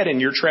were dead in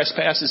your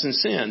trespasses and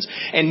sins.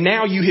 And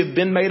now you have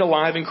been made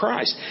alive in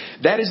Christ.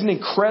 That is an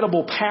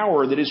incredible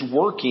power that is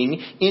working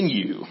in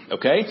you.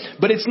 Okay.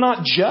 But it's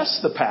not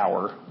just the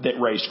power that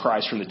raised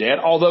Christ from the dead,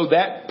 although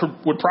that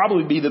would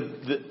probably be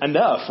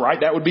enough, right?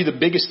 That would be the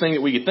biggest thing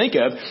that we could think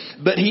of.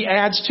 But he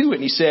adds to it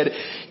and he said,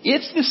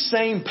 it's the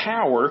same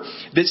power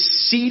that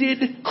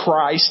seated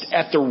Christ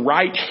at the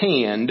right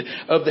hand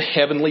of the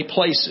heavenly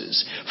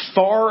places,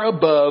 far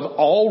above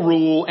all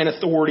rule and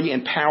authority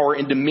and power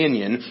and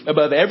dominion,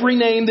 above every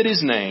name that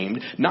is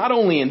named, not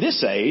only in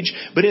this age,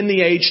 but in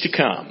the age to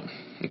come.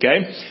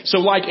 Okay? So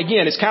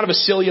again, it's kind of a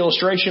silly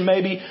illustration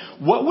maybe.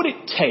 What would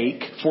it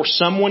take for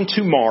someone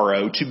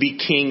tomorrow to be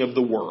king of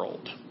the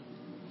world?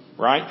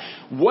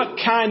 Right? What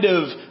kind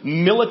of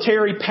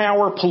military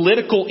power,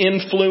 political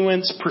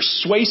influence,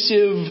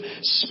 persuasive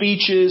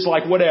speeches,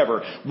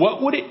 whatever.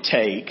 What would it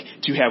take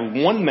to have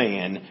one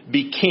man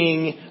be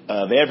king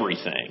of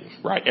everything,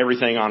 right?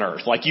 Everything on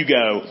earth. You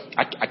go,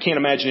 I can't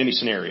imagine any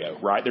scenario,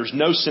 right? There's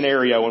no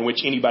scenario in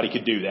which anybody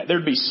could do that.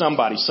 There'd be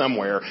somebody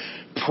somewhere,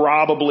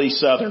 probably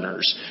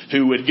Southerners,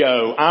 who would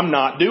go, I'm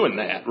not doing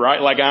that, right?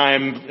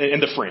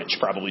 And the French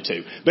probably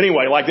too. But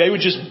anyway, they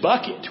would just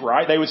buck it,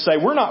 right? They would say,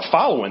 we're not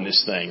following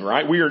this thing,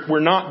 right?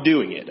 We're not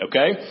doing it,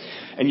 okay?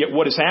 And yet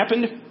what has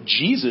happened?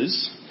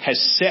 Jesus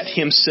has set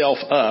himself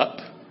up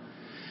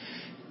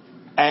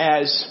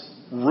as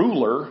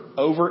ruler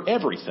over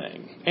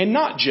everything. And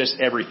not just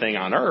everything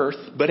on earth,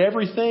 but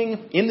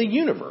everything in the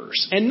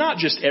universe. And not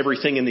just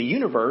everything in the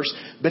universe,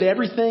 but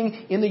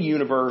everything in the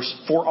universe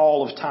for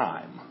all of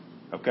time.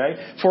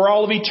 Okay? For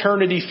all of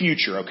eternity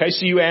future. Okay?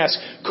 So you ask,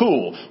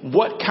 cool,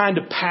 what kind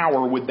of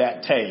power would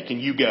that take?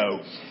 And you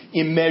go,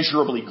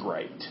 immeasurably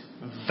great.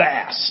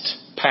 Vast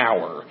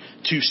power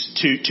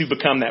to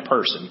become that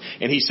person.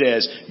 And he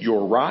says,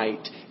 you're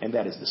right, and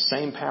that is the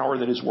same power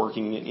that is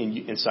working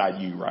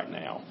inside you right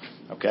now.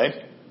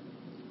 Okay?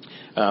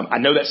 I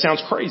know that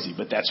sounds crazy,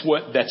 but that's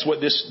what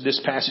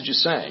this passage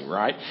is saying,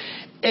 right?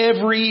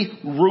 Every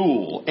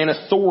rule and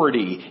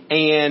authority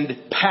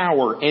and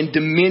power and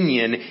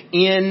dominion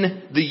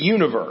in the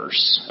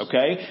universe,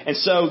 okay? And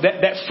so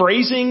that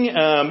phrasing,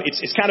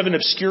 it's kind of an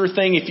obscure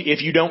thing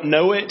if you don't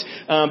know it.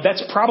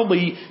 That's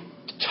probably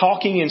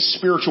talking in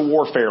spiritual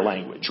warfare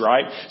language,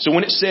 right? So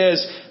when it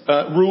says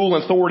rule,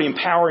 authority, and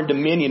power and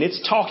dominion,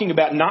 it's talking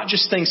about not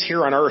just things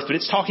here on earth, but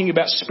it's talking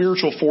about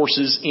spiritual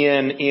forces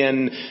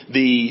in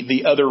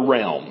the other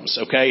realms,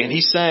 okay? And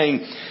he's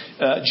saying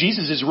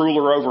Jesus is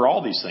ruler over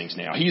all these things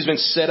now. He's been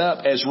set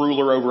up as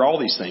ruler over all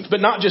these things,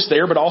 but not just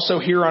there, but also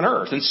here on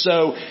earth. And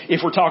so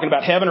if we're talking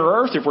about heaven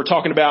or earth, if we're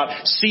talking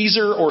about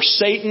Caesar or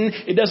Satan,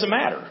 it doesn't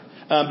matter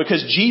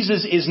because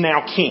Jesus is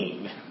now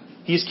king.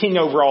 He is king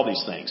over all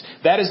these things.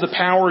 That is the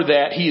power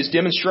that he has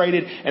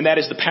demonstrated, and that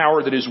is the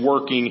power that is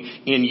working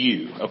in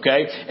you.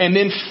 Okay? And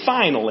then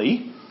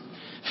finally,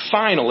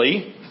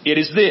 it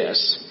is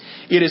this.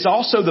 It is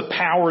also the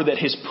power that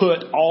has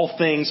put all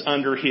things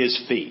under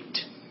his feet.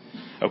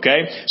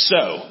 Okay?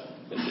 So,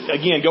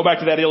 again, go back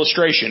to that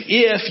illustration.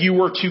 If you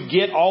were to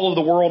get all of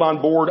the world on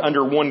board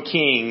under one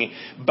king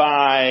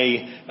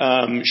by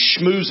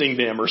schmoozing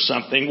them or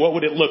something, what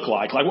would it look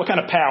like? What kind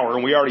of power?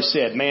 And we already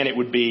said, man, it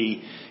would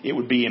be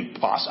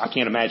impossible. I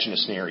can't imagine a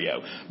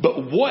scenario.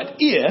 But what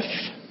if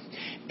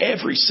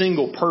every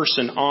single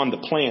person on the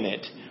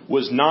planet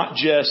was not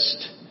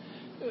just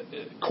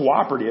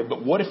cooperative,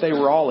 but what if they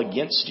were all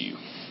against you?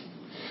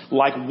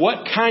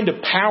 What kind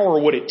of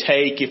power would it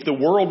take if the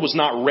world was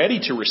not ready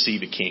to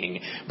receive a king,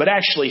 but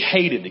actually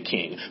hated the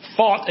king,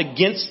 fought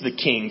against the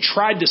king,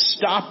 tried to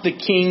stop the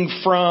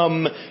king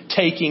from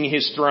taking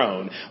his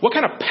throne? What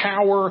kind of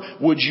power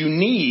would you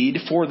need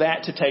for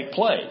that to take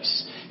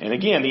place? And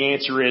again, the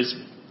answer is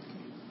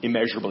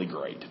immeasurably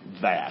great,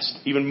 vast,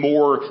 even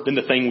more than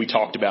the thing we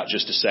talked about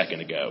just a second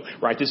ago,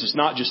 right? This is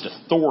not just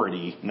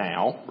authority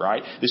now,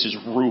 right? This is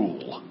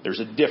rule.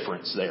 There's a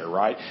difference there,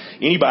 right?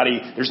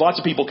 There's lots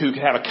of people who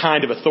could have a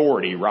kind of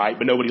authority, right?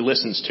 But nobody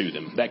listens to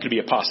them. That could be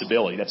a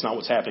possibility. That's not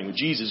what's happening with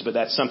Jesus, but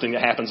that's something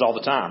that happens all the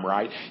time,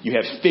 right? You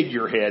have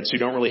figureheads who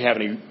don't really have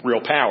any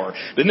real power.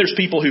 Then there's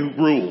people who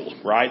rule,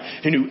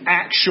 right? Who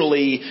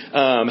actually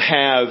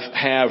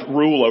have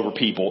rule over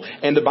people.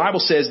 And the Bible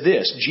says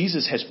this,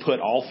 Jesus has put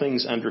all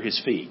things under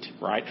his feet,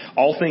 right?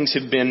 All things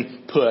have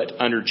been put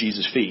under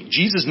Jesus' feet.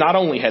 Jesus not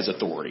only has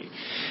authority,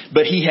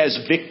 but he has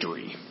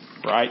victory,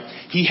 right?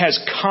 He has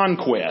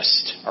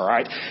conquest, all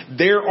right?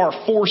 There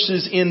are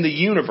forces in the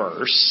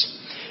universe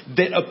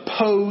that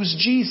oppose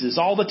Jesus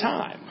all the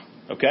time,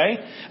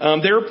 okay?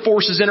 There are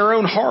forces in our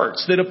own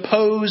hearts that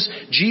oppose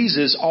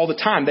Jesus all the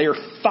time. They are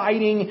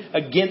fighting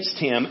against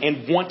him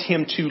and want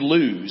him to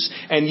lose.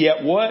 And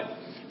yet what?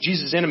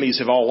 Jesus' enemies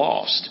have all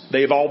lost.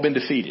 They have all been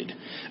defeated.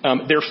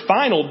 Their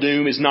final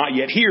doom is not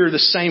yet here, the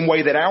same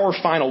way that our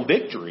final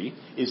victory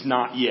is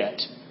not yet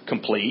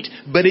complete,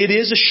 but it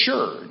is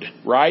assured,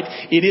 right?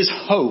 It is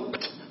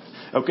hoped.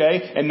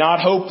 Okay? And not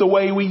hope the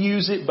way we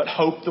use it, but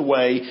hope the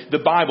way the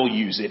Bible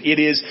uses it. It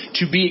is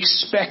to be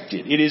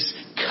expected. It is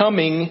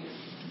coming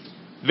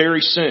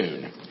very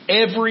soon.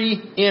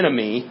 Every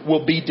enemy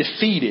will be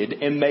defeated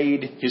and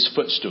made his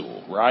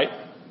footstool, right?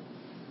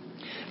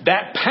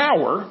 That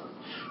power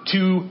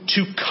to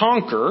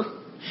conquer,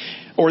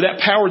 or that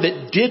power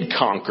that did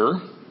conquer,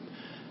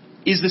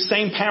 is the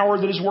same power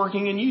that is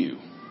working in you.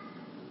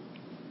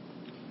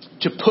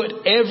 To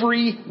put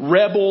every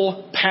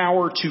rebel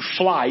power to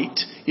flight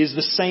is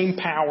the same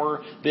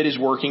power that is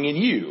working in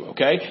you,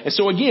 okay? And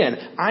so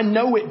again, I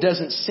know it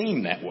doesn't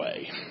seem that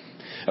way.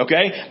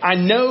 Okay? I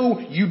know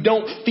you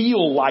don't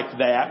feel like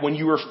that when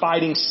you are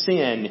fighting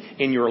sin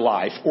in your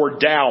life, or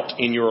doubt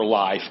in your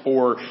life,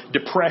 or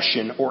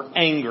depression, or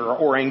anger,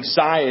 or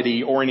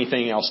anxiety, or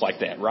anything else like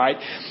that, right?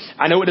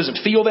 I know it doesn't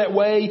feel that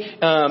way.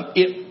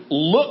 It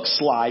looks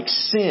like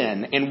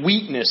sin and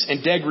weakness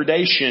and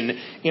degradation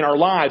in our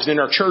lives, in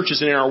our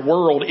churches, and in our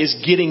world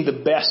is getting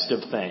the best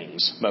of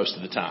things most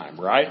of the time,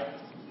 right?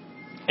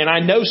 And I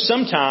know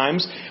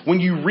sometimes when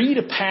you read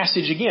a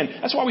passage, again,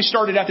 that's why we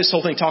started out this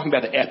whole thing talking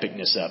about the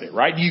epicness of it,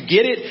 right? You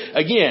get it?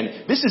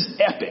 Again, this is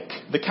epic.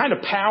 The kind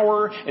of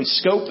power and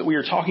scope that we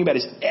are talking about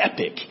is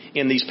epic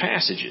in these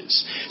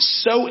passages.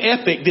 So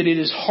epic that it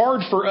is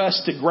hard for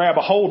us to grab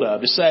a hold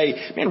of, to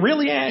say, man,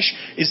 really, Ash?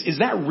 Is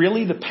that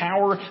really the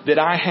power that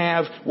I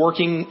have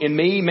working in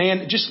me?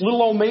 Man, just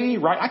little old me,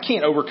 right? I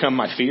can't overcome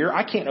my fear.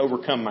 I can't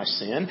overcome my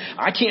sin.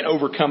 I can't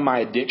overcome my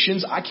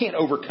addictions. I can't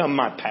overcome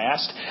my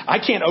past. I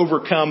can't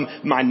overcome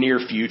my near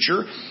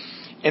future.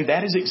 And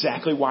that is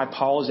exactly why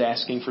Paul is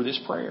asking for this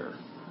prayer,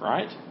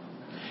 right?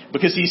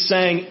 Because he's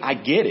saying, I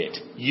get it.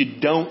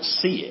 You don't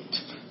see it.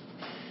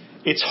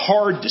 It's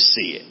hard to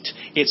see it.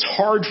 It's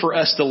hard for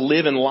us to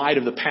live in light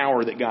of the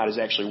power that God is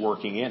actually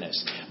working in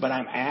us. But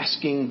I'm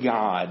asking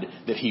God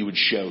that He would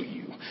show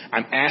you.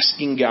 I'm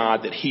asking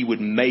God that He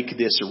would make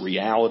this a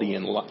reality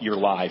in your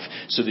life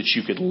so that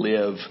you could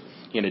live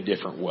in a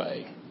different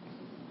way.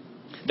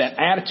 That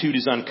attitude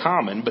is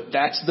uncommon, but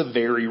that's the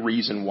very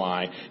reason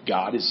why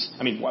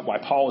why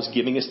Paul is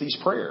giving us these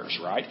prayers,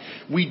 right?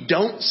 We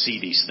don't see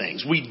these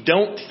things. We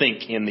don't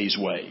think in these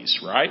ways,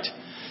 right?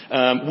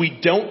 We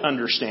don't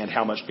understand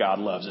how much God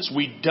loves us.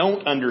 We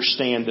don't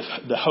understand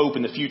the hope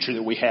and the future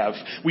that we have.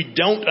 We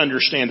don't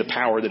understand the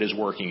power that is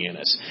working in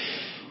us.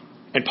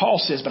 And Paul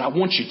says, but I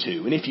want you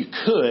to. And if you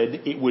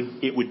could, it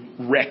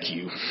would wreck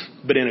you,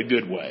 but in a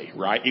good way,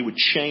 right? It would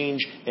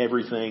change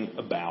everything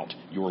about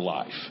your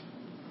life.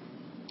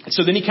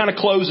 So then he kind of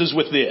closes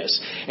with this,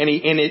 and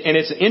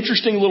it's an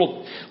interesting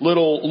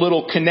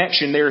little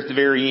connection there at the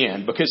very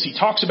end, because he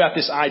talks about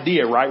this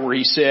idea, right, where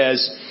he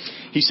says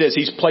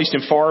he's placed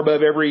him far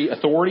above every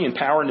authority and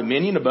power and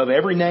dominion, above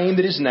every name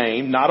that is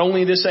named, not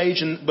only in this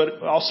age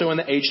but also in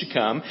the age to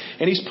come,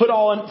 and he's put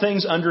all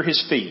things under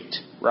his feet,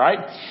 right?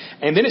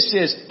 And then it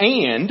says,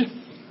 and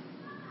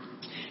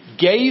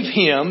gave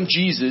him,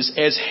 Jesus,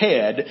 as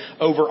head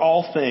over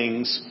all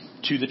things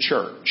to the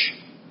church,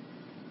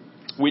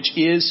 which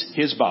is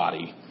His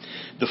body,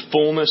 the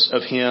fullness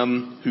of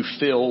Him who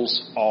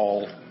fills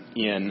all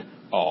in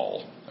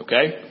all.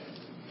 Okay?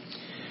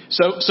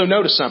 So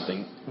notice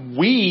something.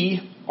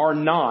 We are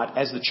not,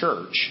 as the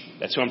church,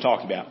 that's who I'm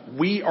talking about,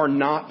 we are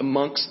not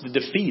amongst the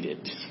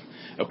defeated.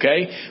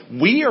 Okay?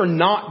 We are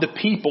not the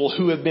people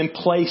who have been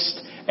placed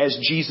as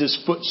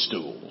Jesus'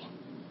 footstool.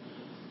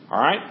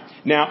 Alright?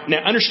 Now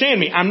understand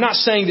me, I'm not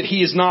saying that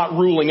He is not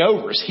ruling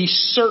over us. He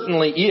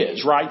certainly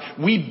is, right?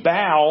 We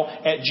bow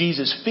at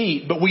Jesus'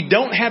 feet, but we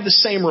don't have the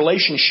same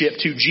relationship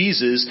to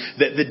Jesus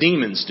that the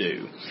demons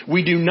do.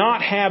 We do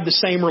not have the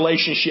same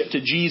relationship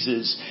to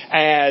Jesus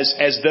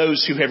as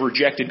those who have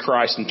rejected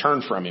Christ and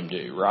turned from Him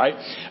do, right?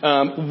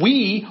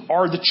 We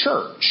are the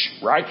church,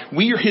 right?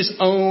 We are His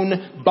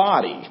own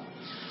body.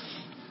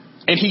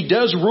 And He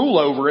does rule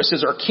over us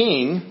as our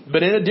King,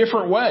 but in a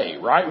different way,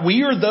 right?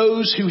 We are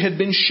those who have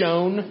been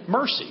shown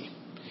mercy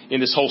in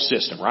this whole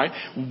system, right?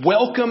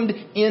 Welcomed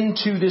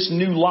into this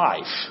new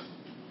life,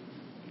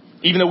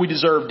 even though we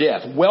deserve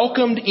death.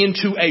 Welcomed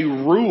into a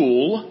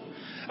rule,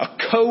 a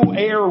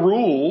co-heir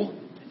rule,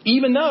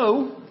 even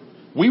though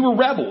we were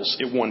rebels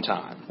at one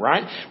time,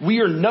 right?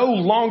 We are no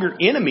longer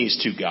enemies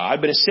to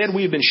God, but instead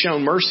we have been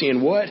shown mercy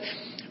in what?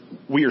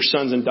 We are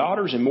sons and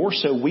daughters, and more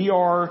so, we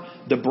are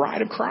the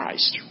bride of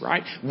Christ,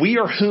 right? We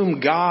are whom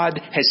God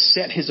has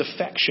set His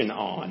affection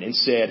on and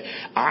said,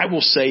 I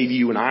will save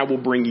you and I will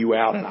bring you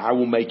out and I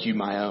will make you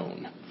my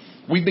own.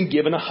 We've been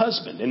given a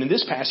husband. And in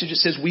this passage it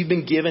says we've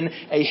been given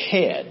a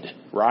head,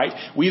 right?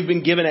 We've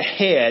been given a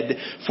head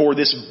for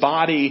this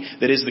body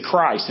that is the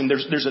Christ. And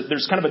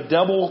there's kind of a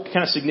double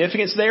kind of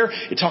significance there.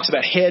 It talks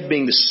about head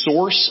being the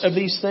source of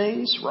these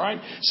things,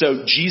 right?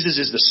 So Jesus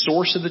is the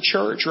source of the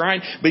church,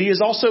 right? But He is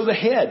also the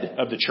head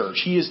of the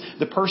church. He is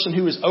the person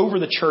who is over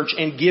the church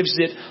and gives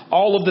it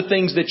all of the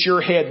things that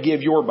your head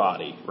give your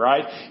body,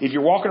 right? If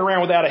you're walking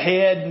around without a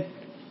head,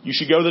 you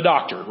should go to the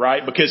doctor,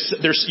 right? Because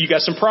you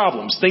got some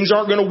problems. Things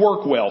aren't going to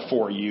work well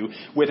for you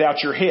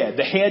without your head.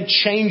 The head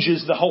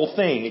changes the whole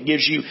thing. It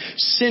gives you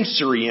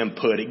sensory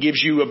input. It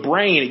gives you a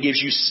brain. It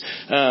gives you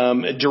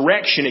a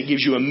direction. It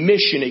gives you a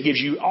mission. It gives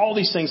you all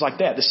these things like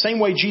that. The same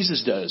way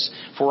Jesus does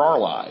for our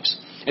lives.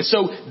 And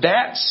so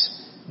that's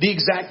the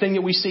exact thing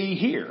that we see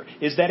here,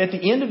 is that at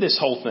the end of this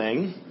whole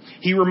thing,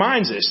 he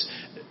reminds us,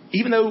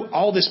 even though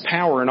all this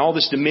power and all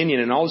this dominion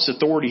and all this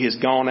authority has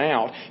gone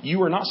out,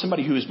 you are not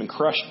somebody who has been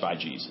crushed by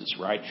Jesus,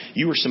 right?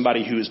 You are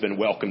somebody who has been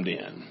welcomed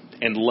in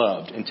and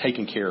loved and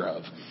taken care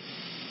of.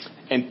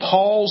 And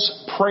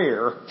Paul's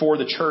prayer for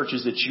the church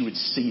is that you would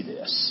see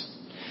this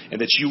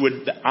and that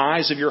the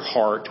eyes of your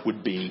heart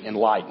would be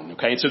enlightened.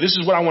 Okay. And so this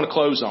is what I want to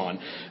close on.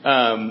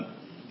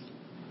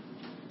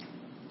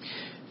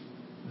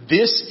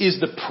 This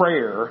is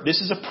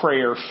a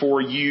prayer for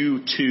you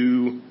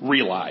to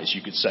realize,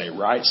 you could say,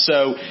 right?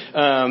 So,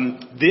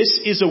 this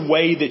is a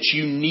way that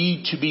you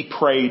need to be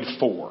prayed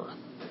for.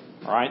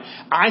 All right.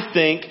 I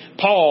think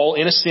Paul,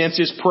 in a sense,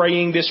 is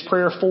praying this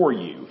prayer for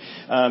you.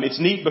 It's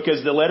neat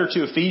because the letter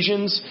to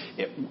Ephesians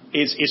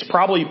is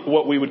probably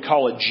what we would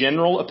call a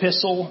general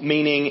epistle,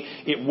 meaning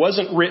it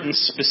wasn't written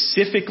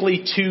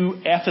specifically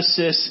to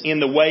Ephesus in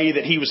the way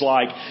that he was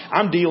like,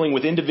 I'm dealing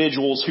with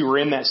individuals who are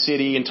in that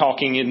city and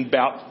talking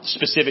about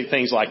specific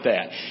things like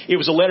that. It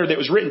was a letter that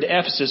was written to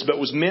Ephesus, but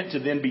was meant to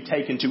then be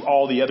taken to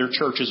all the other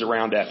churches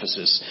around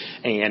Ephesus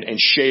and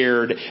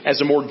shared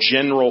as a more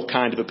general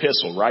kind of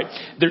epistle, right?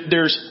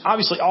 There's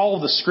obviously all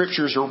of the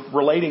scriptures are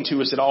relating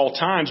to us at all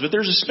times, but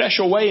there's a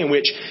special way in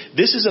which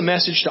this is a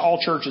message to all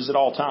churches at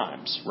all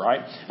times, right?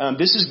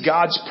 This is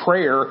God's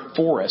prayer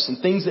for us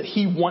and things that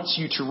he wants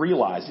you to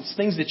realize. It's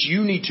things that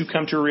you need to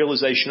come to a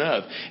realization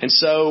of. And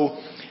so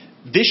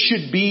this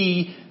should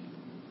be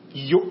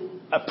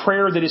a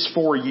prayer that is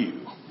for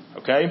you.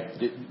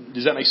 Okay?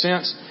 Does that make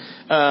sense?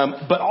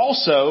 But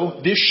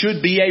also, this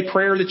should be a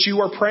prayer that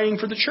you are praying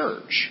for the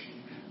church.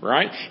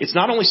 Right? It's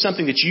not only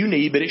something that you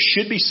need, but it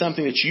should be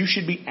something that you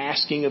should be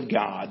asking of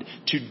God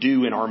to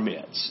do in our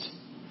midst.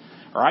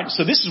 All right.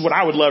 So this is what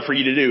I would love for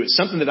you to do. It's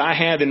something that I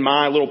have in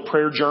my little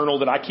prayer journal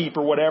that I keep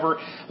or whatever.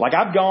 Like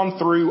I've gone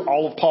through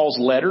all of Paul's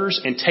letters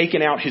and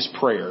taken out his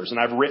prayers and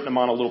I've written them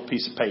on a little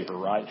piece of paper.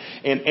 Right.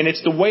 And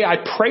it's the way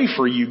I pray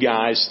for you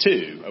guys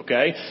too.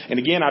 Okay. And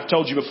again, I've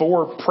told you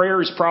before,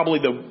 prayer is probably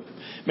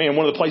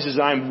one of the places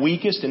that I'm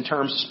weakest in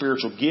terms of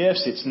spiritual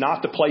gifts. It's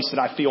not the place that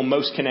I feel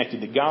most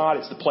connected to God.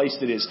 It's the place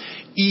that is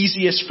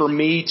easiest for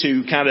me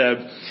to kind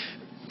of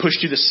push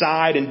to the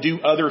side and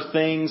do other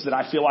things that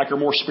I feel like are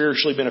more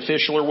spiritually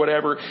beneficial or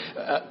whatever.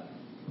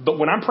 But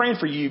when I'm praying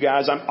for you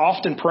guys, I'm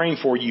often praying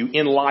for you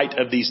in light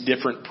of these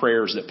different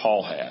prayers that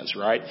Paul has,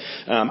 right?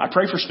 I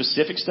pray for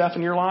specific stuff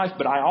in your life,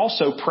 but I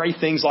also pray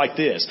things like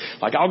this.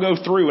 Like I'll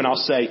go through and I'll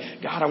say,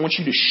 God, I want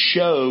you to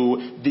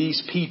show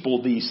these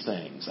people these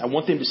things. I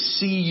want them to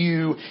see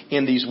you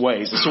in these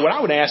ways. And so what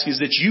I would ask is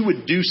that you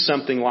would do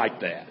something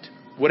like that.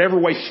 Whatever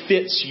way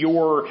fits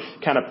your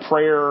kind of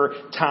prayer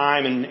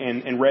time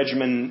and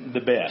regimen the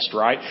best,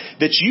 right?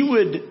 That you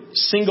would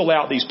single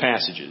out these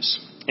passages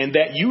and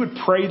that you would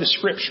pray the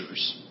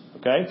scriptures,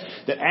 okay?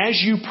 That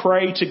as you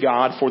pray to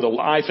God for the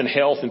life and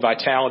health and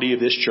vitality of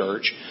this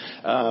church,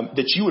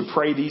 that you would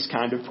pray these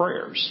kind of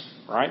prayers,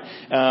 right?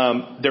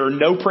 There are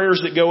no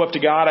prayers that go up to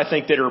God, I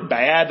think, that are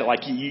bad.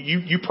 Like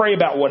you pray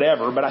about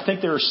whatever, but I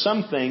think there are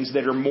some things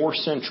that are more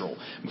central,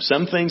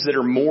 some things that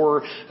are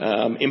more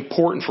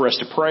important for us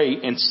to pray,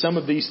 and some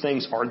of these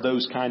things are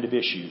those kind of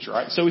issues,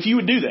 right? So if you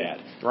would do that,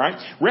 right,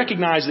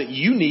 recognize that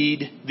you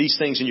need these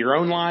things in your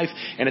own life,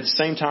 and at the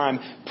same time,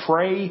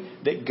 pray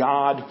that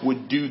God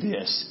would do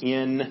this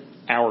in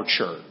our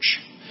church,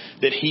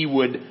 that He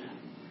would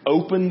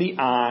open the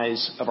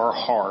eyes of our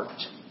heart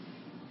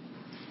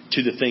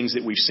to the things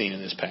that we've seen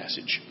in this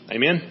passage.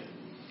 Amen?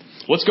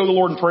 Let's go to the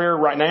Lord in prayer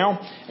right now,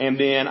 and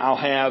then I'll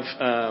have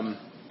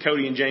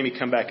Cody and Jamie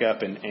come back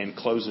up and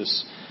close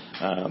us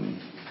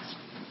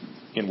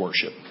in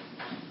worship.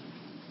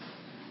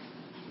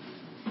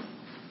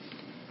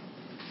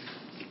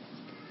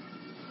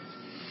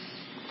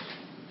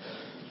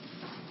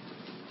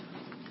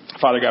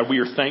 Father God, we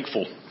are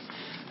thankful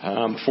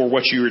for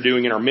what you are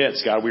doing in our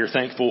midst. God, we are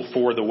thankful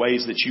for the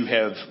ways that you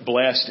have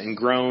blessed and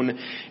grown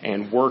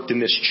and worked in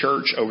this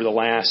church over the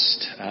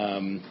last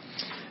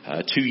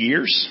 2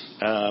 years.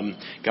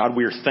 God,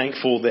 we are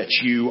thankful that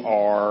you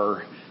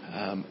are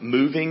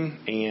moving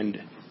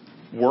and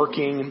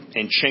working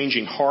and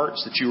changing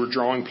hearts, that you are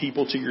drawing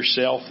people to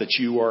yourself, that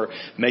you are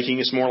making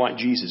us more like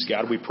Jesus.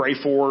 God, we pray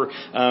for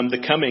the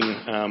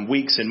coming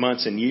weeks and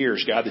months and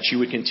years, God, that you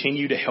would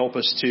continue to help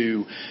us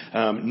to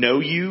know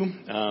you,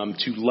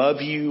 to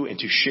love you, and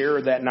to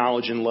share that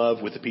knowledge and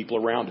love with the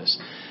people around us.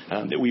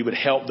 That we would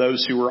help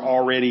those who are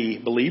already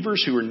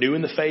believers, who are new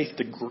in the faith,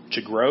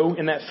 to grow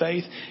in that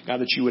faith. God,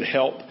 that you would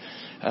help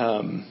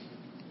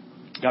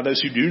God,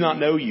 those who do not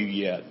know you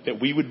yet, that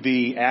we would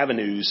be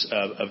avenues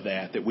of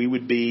that we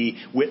would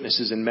be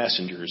witnesses and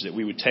messengers, that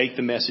we would take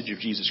the message of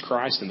Jesus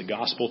Christ and the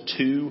gospel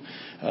to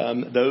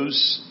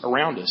those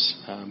around us,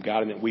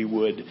 God, and that we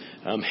would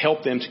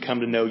help them to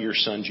come to know your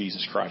Son,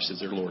 Jesus Christ, as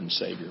their Lord and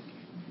Savior.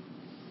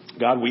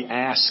 God,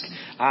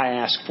 I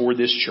ask for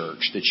this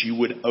church that you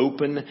would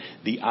open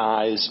the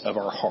eyes of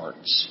our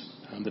hearts,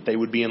 that they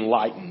would be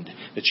enlightened,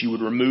 that you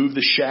would remove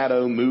the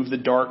shadow, move the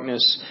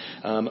darkness,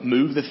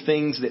 move the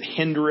things that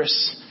hinder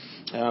us,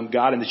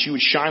 God, and that you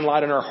would shine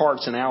light in our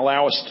hearts and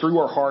allow us through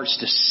our hearts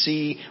to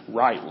see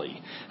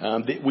rightly,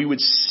 that we would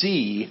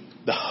see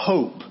the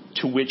hope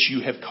to which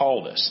you have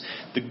called us,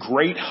 the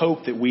great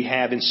hope that we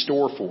have in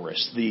store for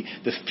us, the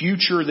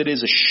future that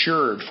is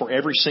assured for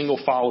every single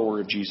follower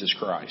of Jesus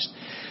Christ.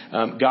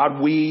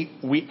 God,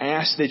 we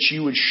ask that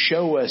you would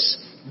show us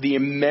the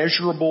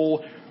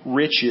immeasurable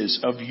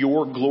riches of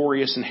your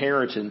glorious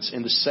inheritance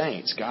in the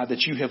saints. God,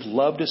 that you have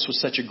loved us with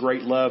such a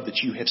great love that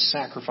you have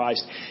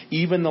sacrificed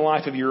even the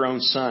life of your own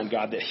Son.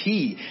 God, that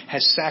He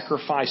has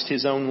sacrificed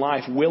His own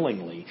life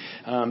willingly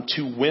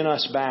to win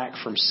us back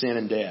from sin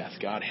and death.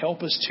 God,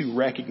 help us to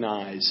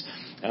recognize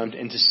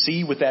and to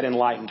see with that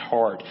enlightened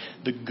heart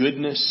the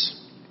goodness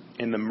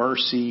and the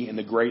mercy and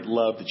the great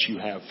love that you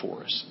have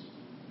for us.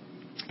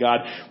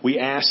 God, we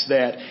ask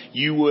that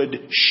you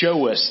would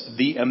show us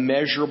the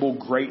immeasurable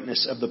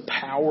greatness of the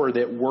power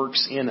that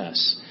works in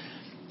us.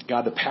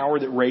 God, the power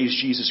that raised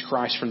Jesus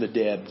Christ from the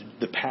dead,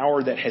 the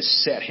power that has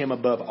set Him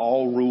above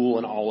all rule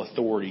and all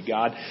authority.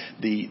 God,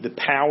 the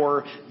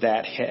power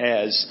that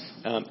has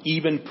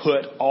even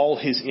put all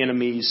His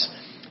enemies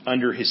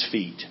under His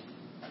feet.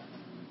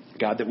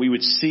 God, that we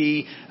would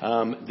see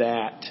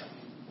that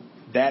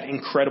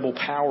incredible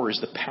power is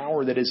the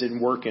power that is in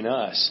work in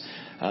us,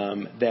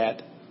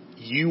 that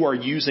you are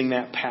using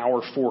that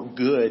power for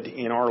good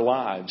in our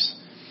lives,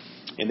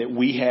 and that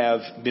we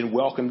have been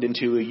welcomed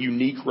into a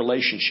unique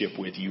relationship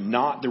with you,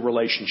 not the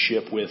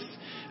relationship with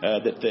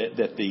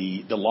that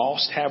the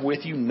lost have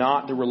with you,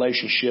 not the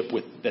relationship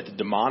that the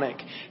demonic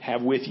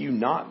have with you,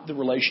 not the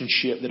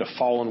relationship that a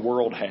fallen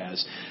world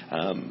has,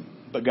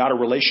 but God, a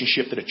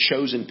relationship that a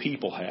chosen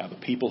people have,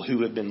 a people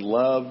who have been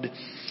loved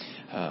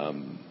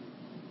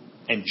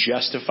and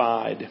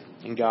justified,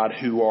 and God,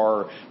 who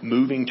are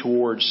moving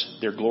towards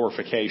their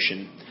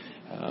glorification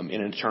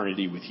in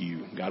eternity with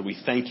you. God, we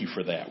thank you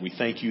for that. We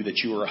thank you that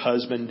you are a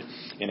husband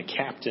and a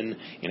captain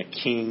and a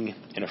king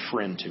and a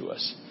friend to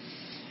us.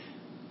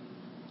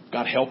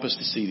 God, help us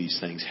to see these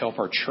things. Help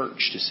our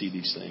church to see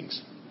these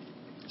things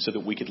so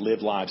that we could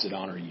live lives that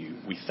honor you.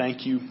 We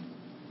thank you.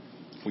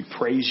 We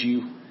praise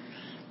you.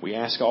 We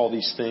ask all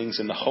these things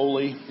in the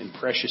holy and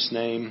precious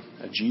name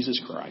of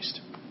Jesus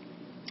Christ.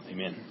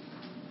 Amen.